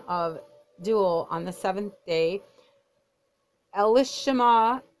 son of Deuel, on the 7th day.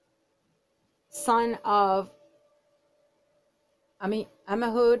 Elishama, son of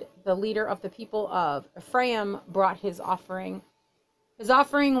Ammihud, the leader of the people of Ephraim, brought his offering. His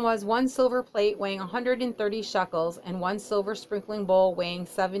offering was 1 silver plate weighing 130 shekels, and 1 silver sprinkling bowl weighing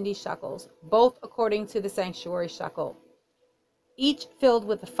 70 shekels, both according to the sanctuary shekel, each filled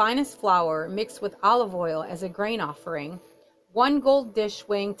with the finest flour mixed with olive oil as a grain offering, 1 gold dish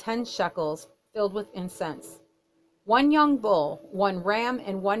weighing 10 shekels filled with incense, 1 young bull, 1 ram,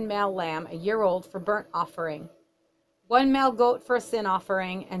 and 1 male lamb a year old for burnt offering, 1 male goat for a sin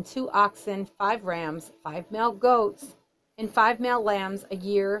offering, and 2 oxen, 5 rams, 5 male goats, and 5 male lambs a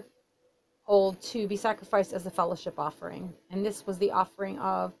year old to be sacrificed as a fellowship offering. And this was the offering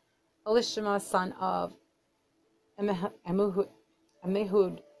of Elishama, son of Ammihud.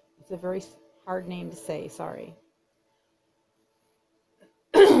 It's a very hard name to say, sorry.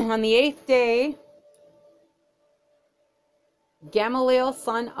 On the 8th day, Gamaliel,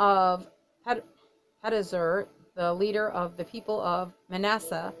 son of Pedazur, the leader of the people of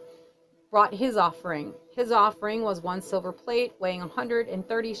Manasseh, brought his offering. His offering was 1 silver plate weighing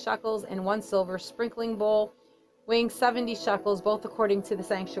 130 shekels, and 1 silver sprinkling bowl weighing 70 shekels, both according to the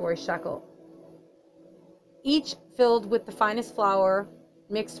sanctuary shekel, each filled with the finest flour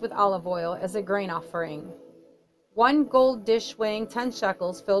mixed with olive oil as a grain offering, 1 gold dish weighing 10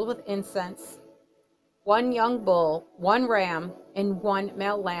 shekels filled with incense, 1 young bull, 1 ram, and 1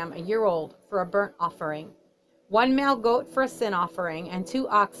 male lamb a year old for a burnt offering, 1 male goat for a sin offering, and 2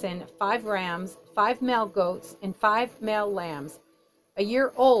 oxen, 5 rams, 5 male goats, and 5 male lambs a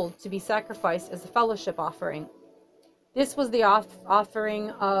year old to be sacrificed as a fellowship offering. This was the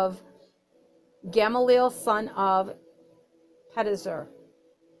offering of Gamaliel, son of Pedazur.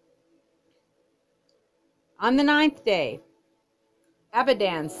 On the 9th day,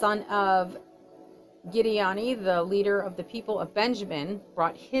 Abidan, son of Gideoni, the leader of the people of Benjamin,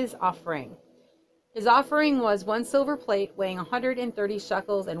 brought his offering. His offering was 1 silver plate weighing 130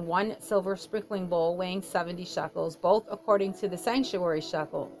 shekels, and 1 silver sprinkling bowl weighing 70 shekels, both according to the sanctuary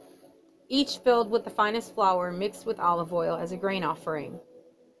shekel, each filled with the finest flour mixed with olive oil as a grain offering,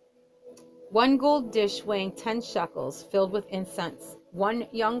 1 gold dish weighing 10 shekels filled with incense, 1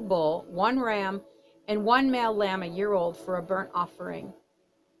 young bull, 1 ram, and 1 male lamb a year old for a burnt offering,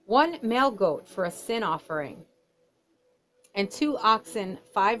 1 male goat for a sin offering, and 2 oxen,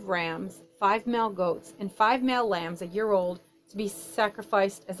 5 rams, 5 male goats, and 5 male lambs a year old to be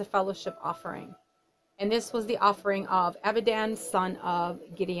sacrificed as a fellowship offering. And this was the offering of Abidan, son of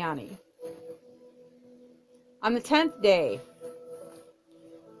Gideoni. On the 10th day,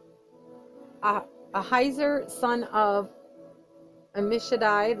 Ahiezer, son of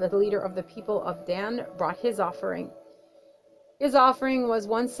Ammishaddai, the leader of the people of Dan, brought his offering. His offering was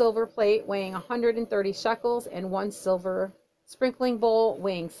 1 silver plate weighing 130 shekels, and 1 silver sprinkling bowl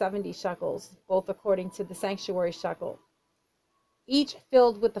weighing 70 shekels, both according to the sanctuary shekel, each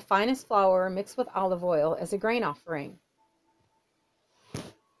filled with the finest flour mixed with olive oil as a grain offering,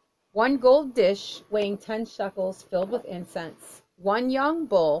 1 gold dish weighing 10 shekels filled with incense, 1 young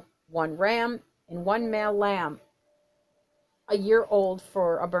bull, 1 ram, and 1 male lamb a year old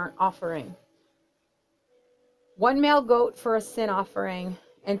for a burnt offering, 1 male goat for a sin offering,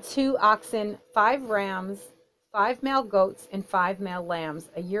 and 2 oxen, 5 rams, 5 male goats, and 5 male lambs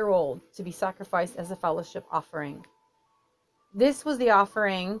a year old to be sacrificed as a fellowship offering. This was the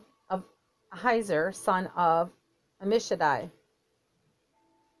offering of Ahiezer, son of Ammishaddai.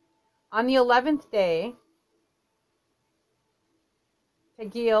 On the 11th day,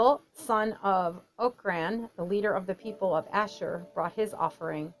 Pagiel, son of Ochran, the leader of the people of Asher, brought his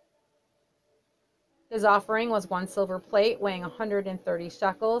offering. His offering was 1 silver plate weighing 130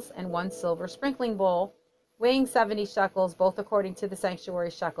 shekels and 1 silver sprinkling bowl weighing 70 shekels, both according to the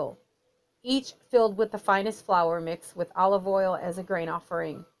sanctuary shekel, each filled with the finest flour mixed with olive oil as a grain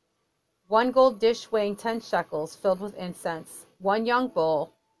offering. 1 gold dish weighing 10 shekels filled with incense, 1 young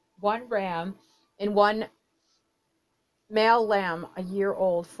bull, 1 ram, and 1 male lamb a year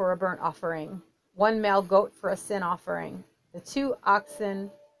old for a burnt offering, 1 male goat for a sin offering, the 2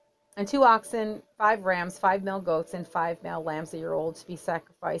 oxen, 5 rams, 5 male goats, and 5 male lambs a year old to be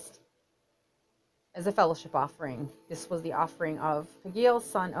sacrificed as a fellowship offering. This was the offering of Pagiel,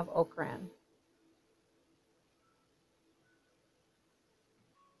 son of Ochran.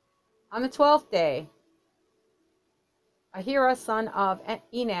 On the 12th day, Ahira, son of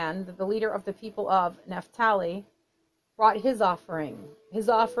Enan, the leader of the people of Naphtali, brought his offering. His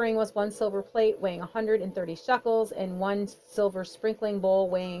offering was 1 silver plate weighing 130 shekels and 1 silver sprinkling bowl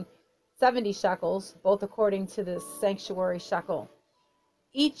weighing 70 shekels, both according to the sanctuary shekel,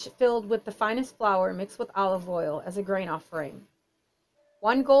 each filled with the finest flour mixed with olive oil as a grain offering.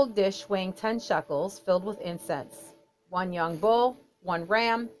 1 gold dish weighing 10 shekels filled with incense, 1 young bull, 1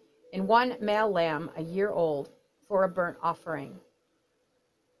 ram, and 1 male lamb a year old for a burnt offering.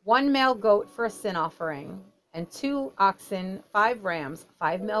 1 male goat for a sin offering, and 2 oxen, 5 rams,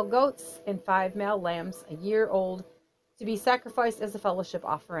 5 male goats, and 5 male lambs a year old to be sacrificed as a fellowship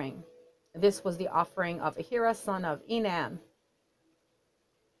offering. This was the offering of Ahira, son of Enan.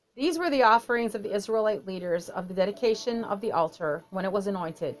 These were the offerings of the Israelite leaders of the dedication of the altar when it was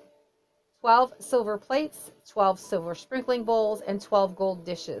anointed: 12 silver plates, 12 silver sprinkling bowls, and 12 gold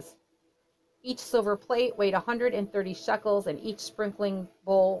dishes. Each silver plate weighed 130 shekels, and each sprinkling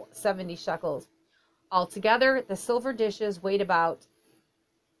bowl 70 shekels. Altogether, the silver dishes weighed about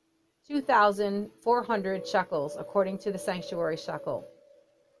 2,400 shekels, according to the sanctuary shekel.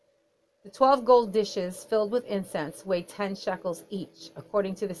 The 12 gold dishes filled with incense weighed 10 shekels each,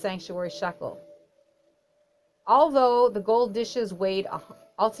 according to the sanctuary shekel. Although the gold dishes weighed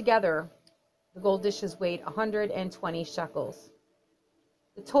altogether, the gold dishes weighed 120 shekels.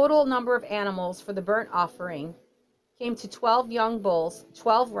 The total number of animals for the burnt offering came to 12 young bulls,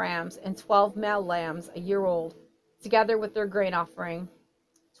 12 rams, and 12 male lambs a year old, together with their grain offering.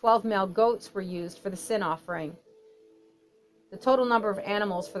 12 male goats were used for the sin offering. The total number of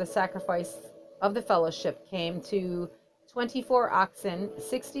animals for the sacrifice of the fellowship came to 24 oxen,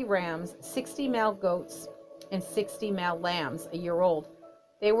 60 rams, 60 male goats, and 60 male lambs a year old.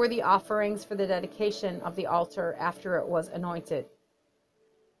 They were the offerings for the dedication of the altar after it was anointed.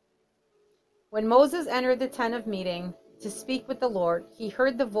 When Moses entered the tent of meeting to speak with the Lord, he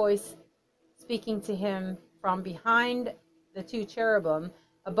heard the voice speaking to him from behind the 2 cherubim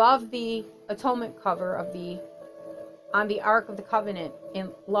above the atonement cover on the Ark of the Covenant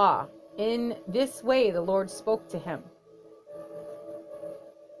in law. In this way the Lord spoke to him.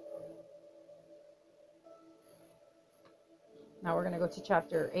 Now we're going to go to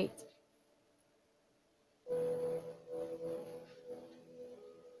chapter 8.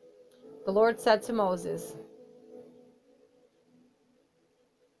 The Lord said to Moses,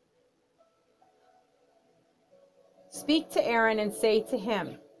 "Speak to Aaron and say to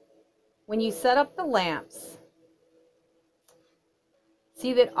him, when you set up the lamps,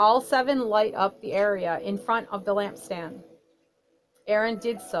 see that all 7 light up the area in front of the lampstand." Aaron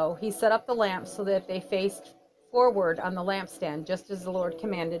did so. He set up the lamps so that they faced forward on the lampstand, just as the Lord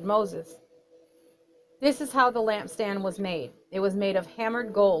commanded Moses. This is how the lampstand was made. It was made of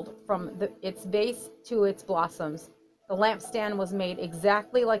hammered gold from its base to its blossoms. The lampstand was made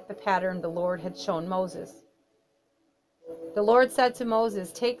exactly like the pattern the Lord had shown Moses. The Lord said to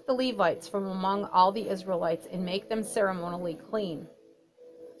Moses, "Take the Levites from among all the Israelites and make them ceremonially clean.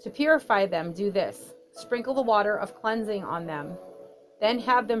 To purify them, do this: sprinkle the water of cleansing on them, then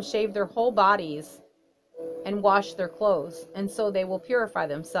have them shave their whole bodies and wash their clothes, and so they will purify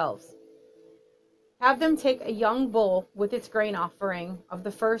themselves. Have them take a young bull with its grain offering of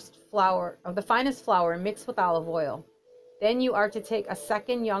the finest flour mixed with olive oil. Then you are to take a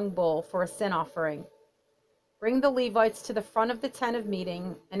second young bull for a sin offering. Bring the Levites to the front of the tent of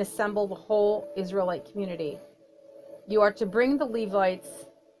meeting and assemble the whole Israelite community. You are to bring the Levites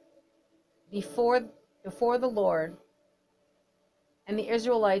before the Lord, and the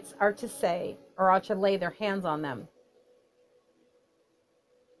Israelites are to lay their hands on them.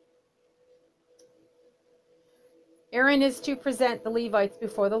 Aaron is to present the Levites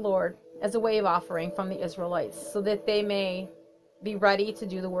before the Lord. as a wave offering from the Israelites, so that they may be ready to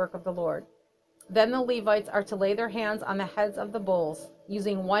do the work of the Lord. Then the Levites are to lay their hands on the heads of the bulls,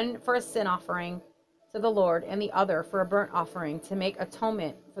 using one for a sin offering to the Lord and the other for a burnt offering, to make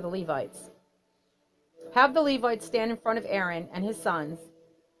atonement for the Levites. Have the Levites stand in front of Aaron and his sons,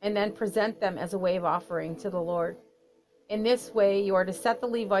 and then present them as a wave offering to the Lord. In this way you are to set the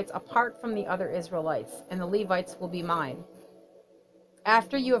Levites apart from the other Israelites, and the Levites will be mine.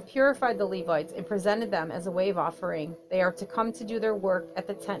 After you have purified the Levites and presented them as a wave offering, they are to come to do their work at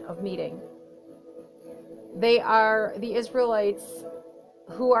the tent of meeting. They are the Israelites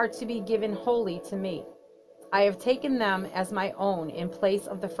who are to be given wholly to me. I have taken them as my own in place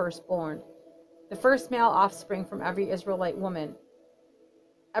of the firstborn, the first male offspring from every Israelite woman.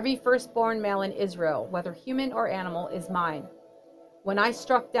 Every firstborn male in Israel, whether human or animal, is mine. When I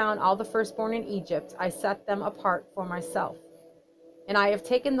struck down all the firstborn in Egypt, I set them apart for myself. And I have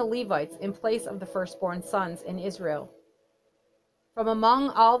taken the Levites in place of the firstborn sons in Israel. From among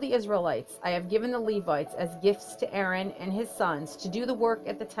all the Israelites, I have given the Levites as gifts to Aaron and his sons to do the work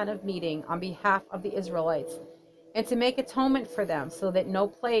at the tent of meeting on behalf of the Israelites, and to make atonement for them, so that no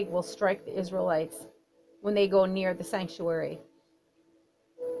plague will strike the Israelites when they go near the sanctuary.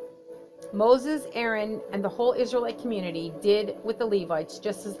 Moses, Aaron, and the whole Israelite community did with the Levites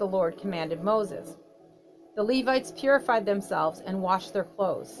just as the Lord commanded Moses. The Levites purified themselves and washed their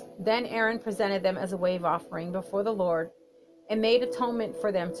clothes. Then Aaron presented them as a wave offering before the Lord and made atonement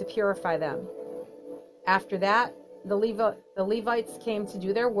for them to purify them. After that, the Levites came to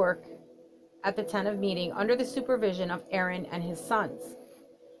do their work at the tent of meeting under the supervision of Aaron and his sons.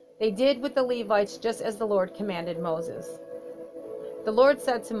 They did with the Levites just as the Lord commanded Moses. The Lord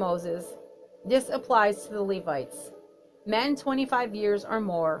said to Moses, "This applies to the Levites. Men 25 years or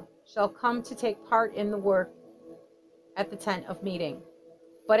more shall come to take part in the work at the tent of meeting.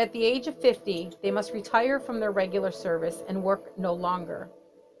 But at the age of 50, they must retire from their regular service and work no longer.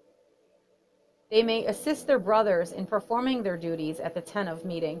 They may assist their brothers in performing their duties at the tent of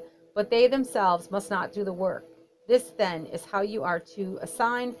meeting, but they themselves must not do the work. This, then, is how you are to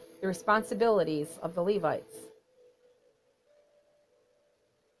assign the responsibilities of the Levites."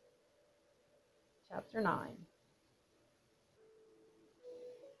 Chapter 9.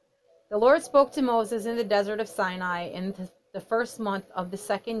 The Lord spoke to Moses in the desert of Sinai in the first month of the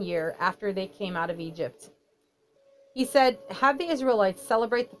second year after they came out of Egypt. He said, "Have the Israelites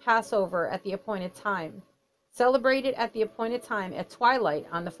celebrate the Passover at the appointed time. Celebrate it at the appointed time at twilight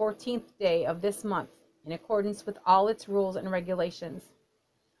on the 14th day of this month, in accordance with all its rules and regulations."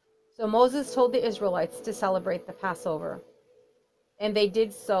 So Moses told the Israelites to celebrate the Passover. And they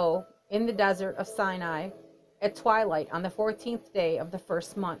did so in the desert of Sinai at twilight on the 14th day of the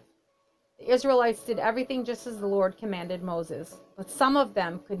first month. The Israelites did everything just as the Lord commanded Moses, but some of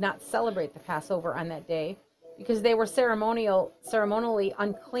them could not celebrate the Passover on that day because they were ceremonially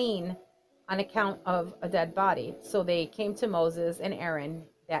unclean on account of a dead body. So they came to Moses and Aaron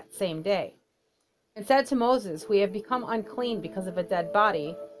that same day and said to Moses, "We have become unclean because of a dead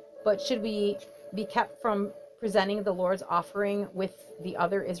body, but should we be kept from presenting the Lord's offering with the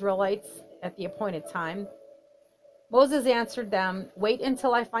other Israelites at the appointed time?" Moses answered them, "Wait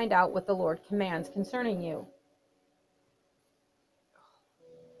until I find out what the Lord commands concerning you."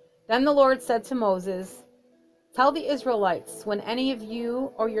 Then the Lord said to Moses, "Tell the Israelites, when any of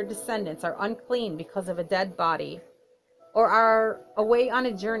you or your descendants are unclean because of a dead body, or are away on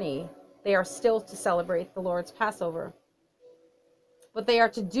a journey, they are still to celebrate the Lord's Passover. But they are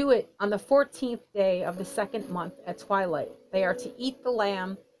to do it on the 14th day of the second month at twilight. They are to eat the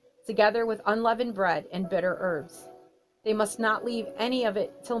lamb together with unleavened bread and bitter herbs. They must not leave any of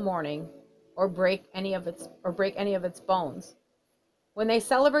it till morning, or break any of its bones. When they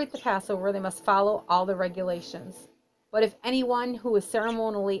celebrate the Passover, they must follow all the regulations. But if anyone who is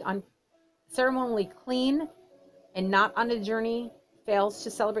ceremonially clean and not on a journey fails to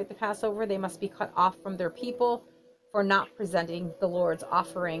celebrate the Passover, they must be cut off from their people for not presenting the Lord's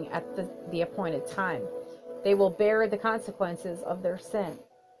offering at the appointed time. They will bear the consequences of their sin.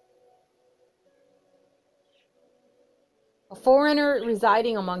 A foreigner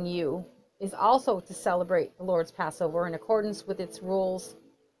residing among you is also to celebrate the Lord's Passover in accordance with its rules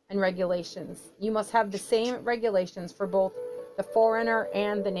and regulations. You must have the same regulations for both the foreigner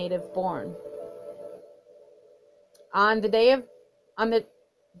and the native born. On the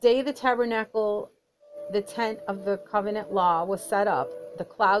day the tabernacle, the tent of the covenant law, was set up, the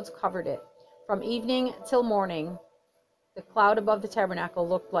clouds covered it. From evening till morning, the cloud above the tabernacle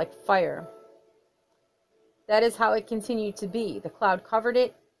looked like fire. That is how it continued to be. The cloud covered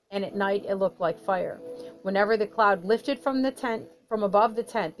it, and at night it looked like fire. Whenever the cloud lifted from the tent from above the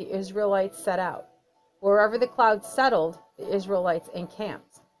tent, the Israelites set out. Wherever the cloud settled, the Israelites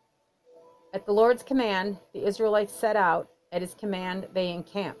encamped. At the Lord's command, the Israelites set out. At his command, they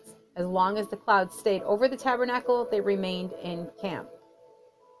encamped. As long as the cloud stayed over the tabernacle, they remained in camp.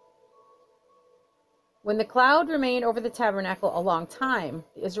 When the cloud remained over the tabernacle a long time,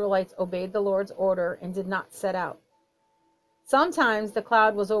 the Israelites obeyed the Lord's order and did not set out. Sometimes the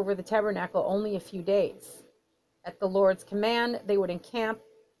cloud was over the tabernacle only a few days. At the Lord's command, they would encamp,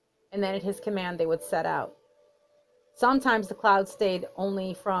 and then at his command, they would set out. Sometimes the cloud stayed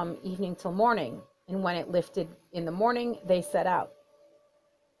only from evening till morning, and when it lifted in the morning, they set out.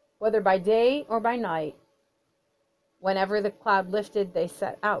 Whether by day or by night, whenever the cloud lifted, they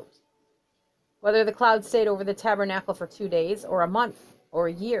set out. Whether the cloud stayed over the tabernacle for 2 days or a month or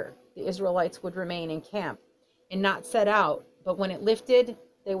a year, the Israelites would remain in camp and not set out, but when it lifted,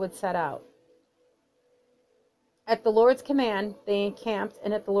 they would set out. At the Lord's command, they encamped,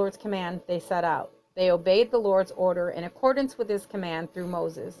 and at the Lord's command, they set out. They obeyed the Lord's order in accordance with his command through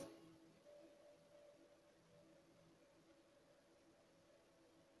Moses.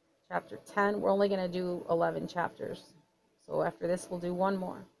 Chapter 10, we're only going to do 11 chapters. So after this, we'll do one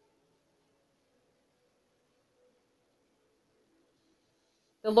more.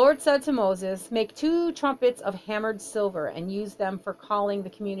 The Lord said to Moses, "Make 2 trumpets of hammered silver and use them for calling the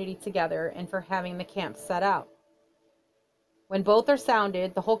community together and for having the camp set out. When both are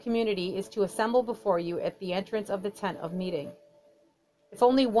sounded, the whole community is to assemble before you at the entrance of the tent of meeting. If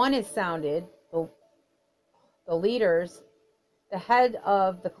only one is sounded, the leaders, the head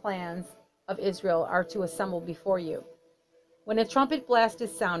of the clans of Israel, are to assemble before you. When a trumpet blast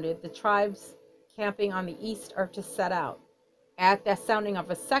is sounded, the tribes camping on the east are to set out. At the sounding of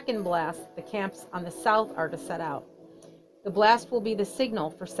a second blast, the camps on the south are to set out. The blast will be the signal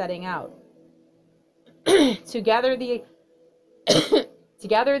for setting out. To gather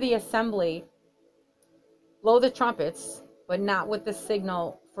the assembly, blow the trumpets, but not with the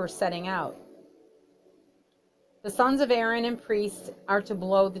signal for setting out. The sons of Aaron and priests are to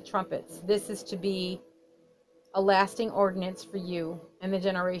blow the trumpets. This is to be a lasting ordinance for you and the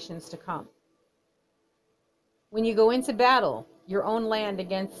generations to come. When you go into battle, your own land,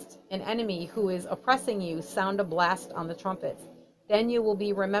 against an enemy who is oppressing you, sound a blast on the trumpets. Then you will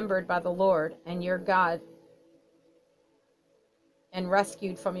be remembered by the Lord and your God and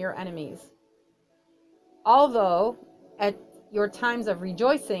rescued from your enemies. Although at your times of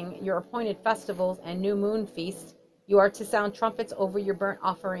rejoicing, your appointed festivals and new moon feasts, you are to sound trumpets over your burnt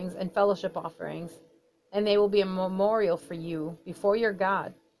offerings and fellowship offerings, and they will be a memorial for you before your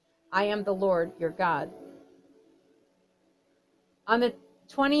God. I am the Lord your God. On the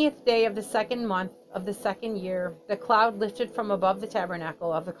 20th day of the 2nd month of the 2nd year, the cloud lifted from above the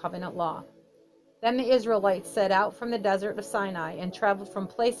tabernacle of the covenant law. Then the Israelites set out from the desert of Sinai and traveled from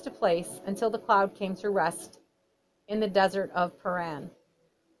place to place until the cloud came to rest in the desert of Paran.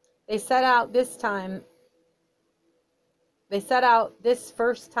 They set out this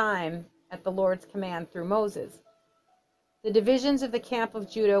first time at the Lord's command through Moses. The divisions of the camp of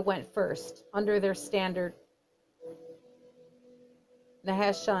Judah went first. Under their standard,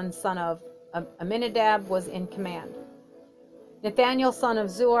 Nahashon, son of Amminadab, was in command. Nathaniel, son of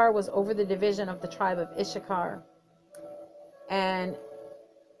Zuar, was over the division of the tribe of Issachar. And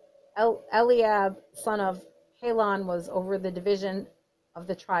Eliab, son of Helon, was over the division of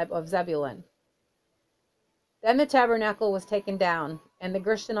the tribe of Zebulun. Then the tabernacle was taken down, and the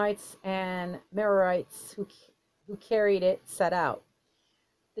Gershonites and Merarites who carried it set out.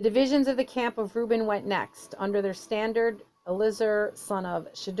 The divisions of the camp of Reuben went next. Under their standard, Elizur, son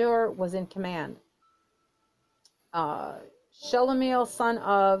of Shadur, was in command. Shelomiel, son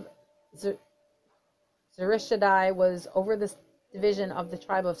of Zurishaddai, was over the division of the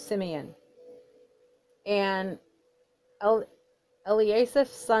tribe of Simeon. And Eliasaph,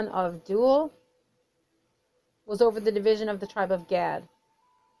 son of Duel, was over the division of the tribe of Gad.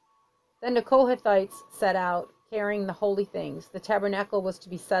 Then the Kohathites set out, carrying the holy things. The tabernacle was to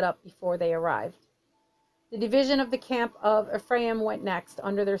be set up before they arrived. The division of the camp of Ephraim went next.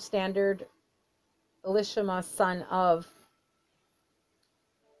 Under their standard, Elishama, son of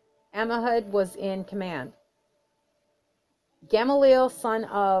Ammihud, was in command. Gamaliel, son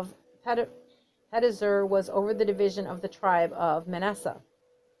of Pedazur, was over the division of the tribe of Manasseh.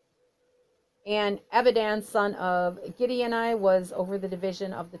 And Abidan, son of Gideoni, was over the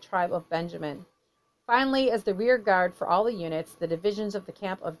division of the tribe of Benjamin. Finally, as the rear guard for all the units, the divisions of the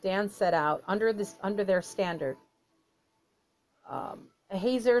camp of Dan set out under their standard.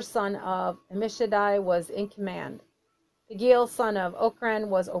 Ahazir, son of Ammishaddai, was in command. Pagiel, son of Okran,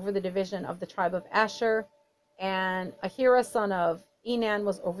 was over the division of the tribe of Asher, and Ahira son of Enan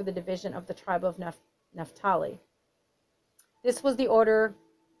was over the division of the tribe of Naphtali. This was the order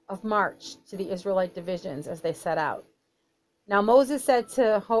of march to the Israelite divisions as they set out. Now Moses said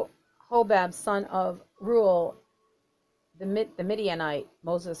to Hobab, son of Reuel, the Midianite,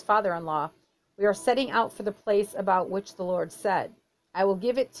 Moses' father-in-law, "We are setting out for the place about which the Lord said, 'I will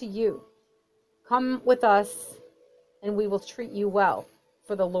give it to you.' Come with us, and we will treat you well,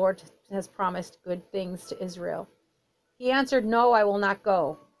 for the Lord has promised good things to Israel." He answered, "No, I will not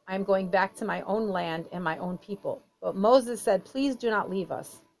go. I am going back to my own land and my own people." But Moses said, "Please do not leave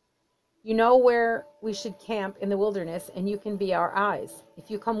us. You know where we should camp in the wilderness, and you can be our eyes.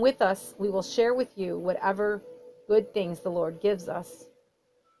 If you come with us, we will share with you whatever good things the Lord gives us."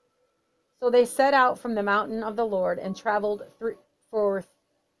 So they set out from the mountain of the Lord and traveled for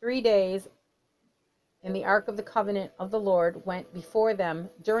 3 days, and the ark of the covenant of the Lord went before them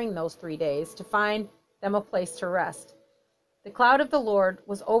during those 3 days to find them a place to rest. The cloud of the Lord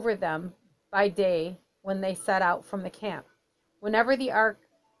was over them by day when they set out from the camp. Whenever the ark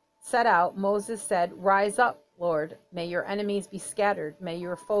set out, Moses said, "Rise up, Lord. May your enemies be scattered. May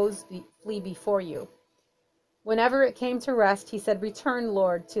your foes flee before you." Whenever it came to rest, he said, "Return,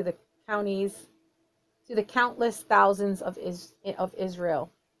 Lord, to the countless thousands of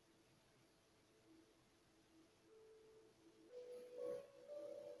Israel."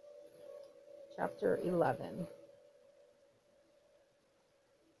 Chapter 11.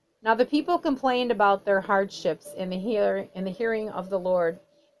 Now the people complained about their hardships in the hearing of the Lord,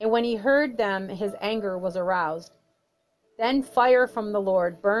 and when he heard them, his anger was aroused. Then fire from the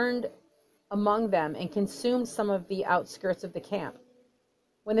Lord burned among them and consumed some of the outskirts of the camp.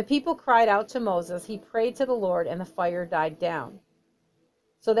 When the people cried out to Moses, he prayed to the Lord, and the fire died down.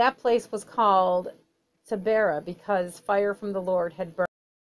 So that place was called Taberah, because fire from the Lord had burned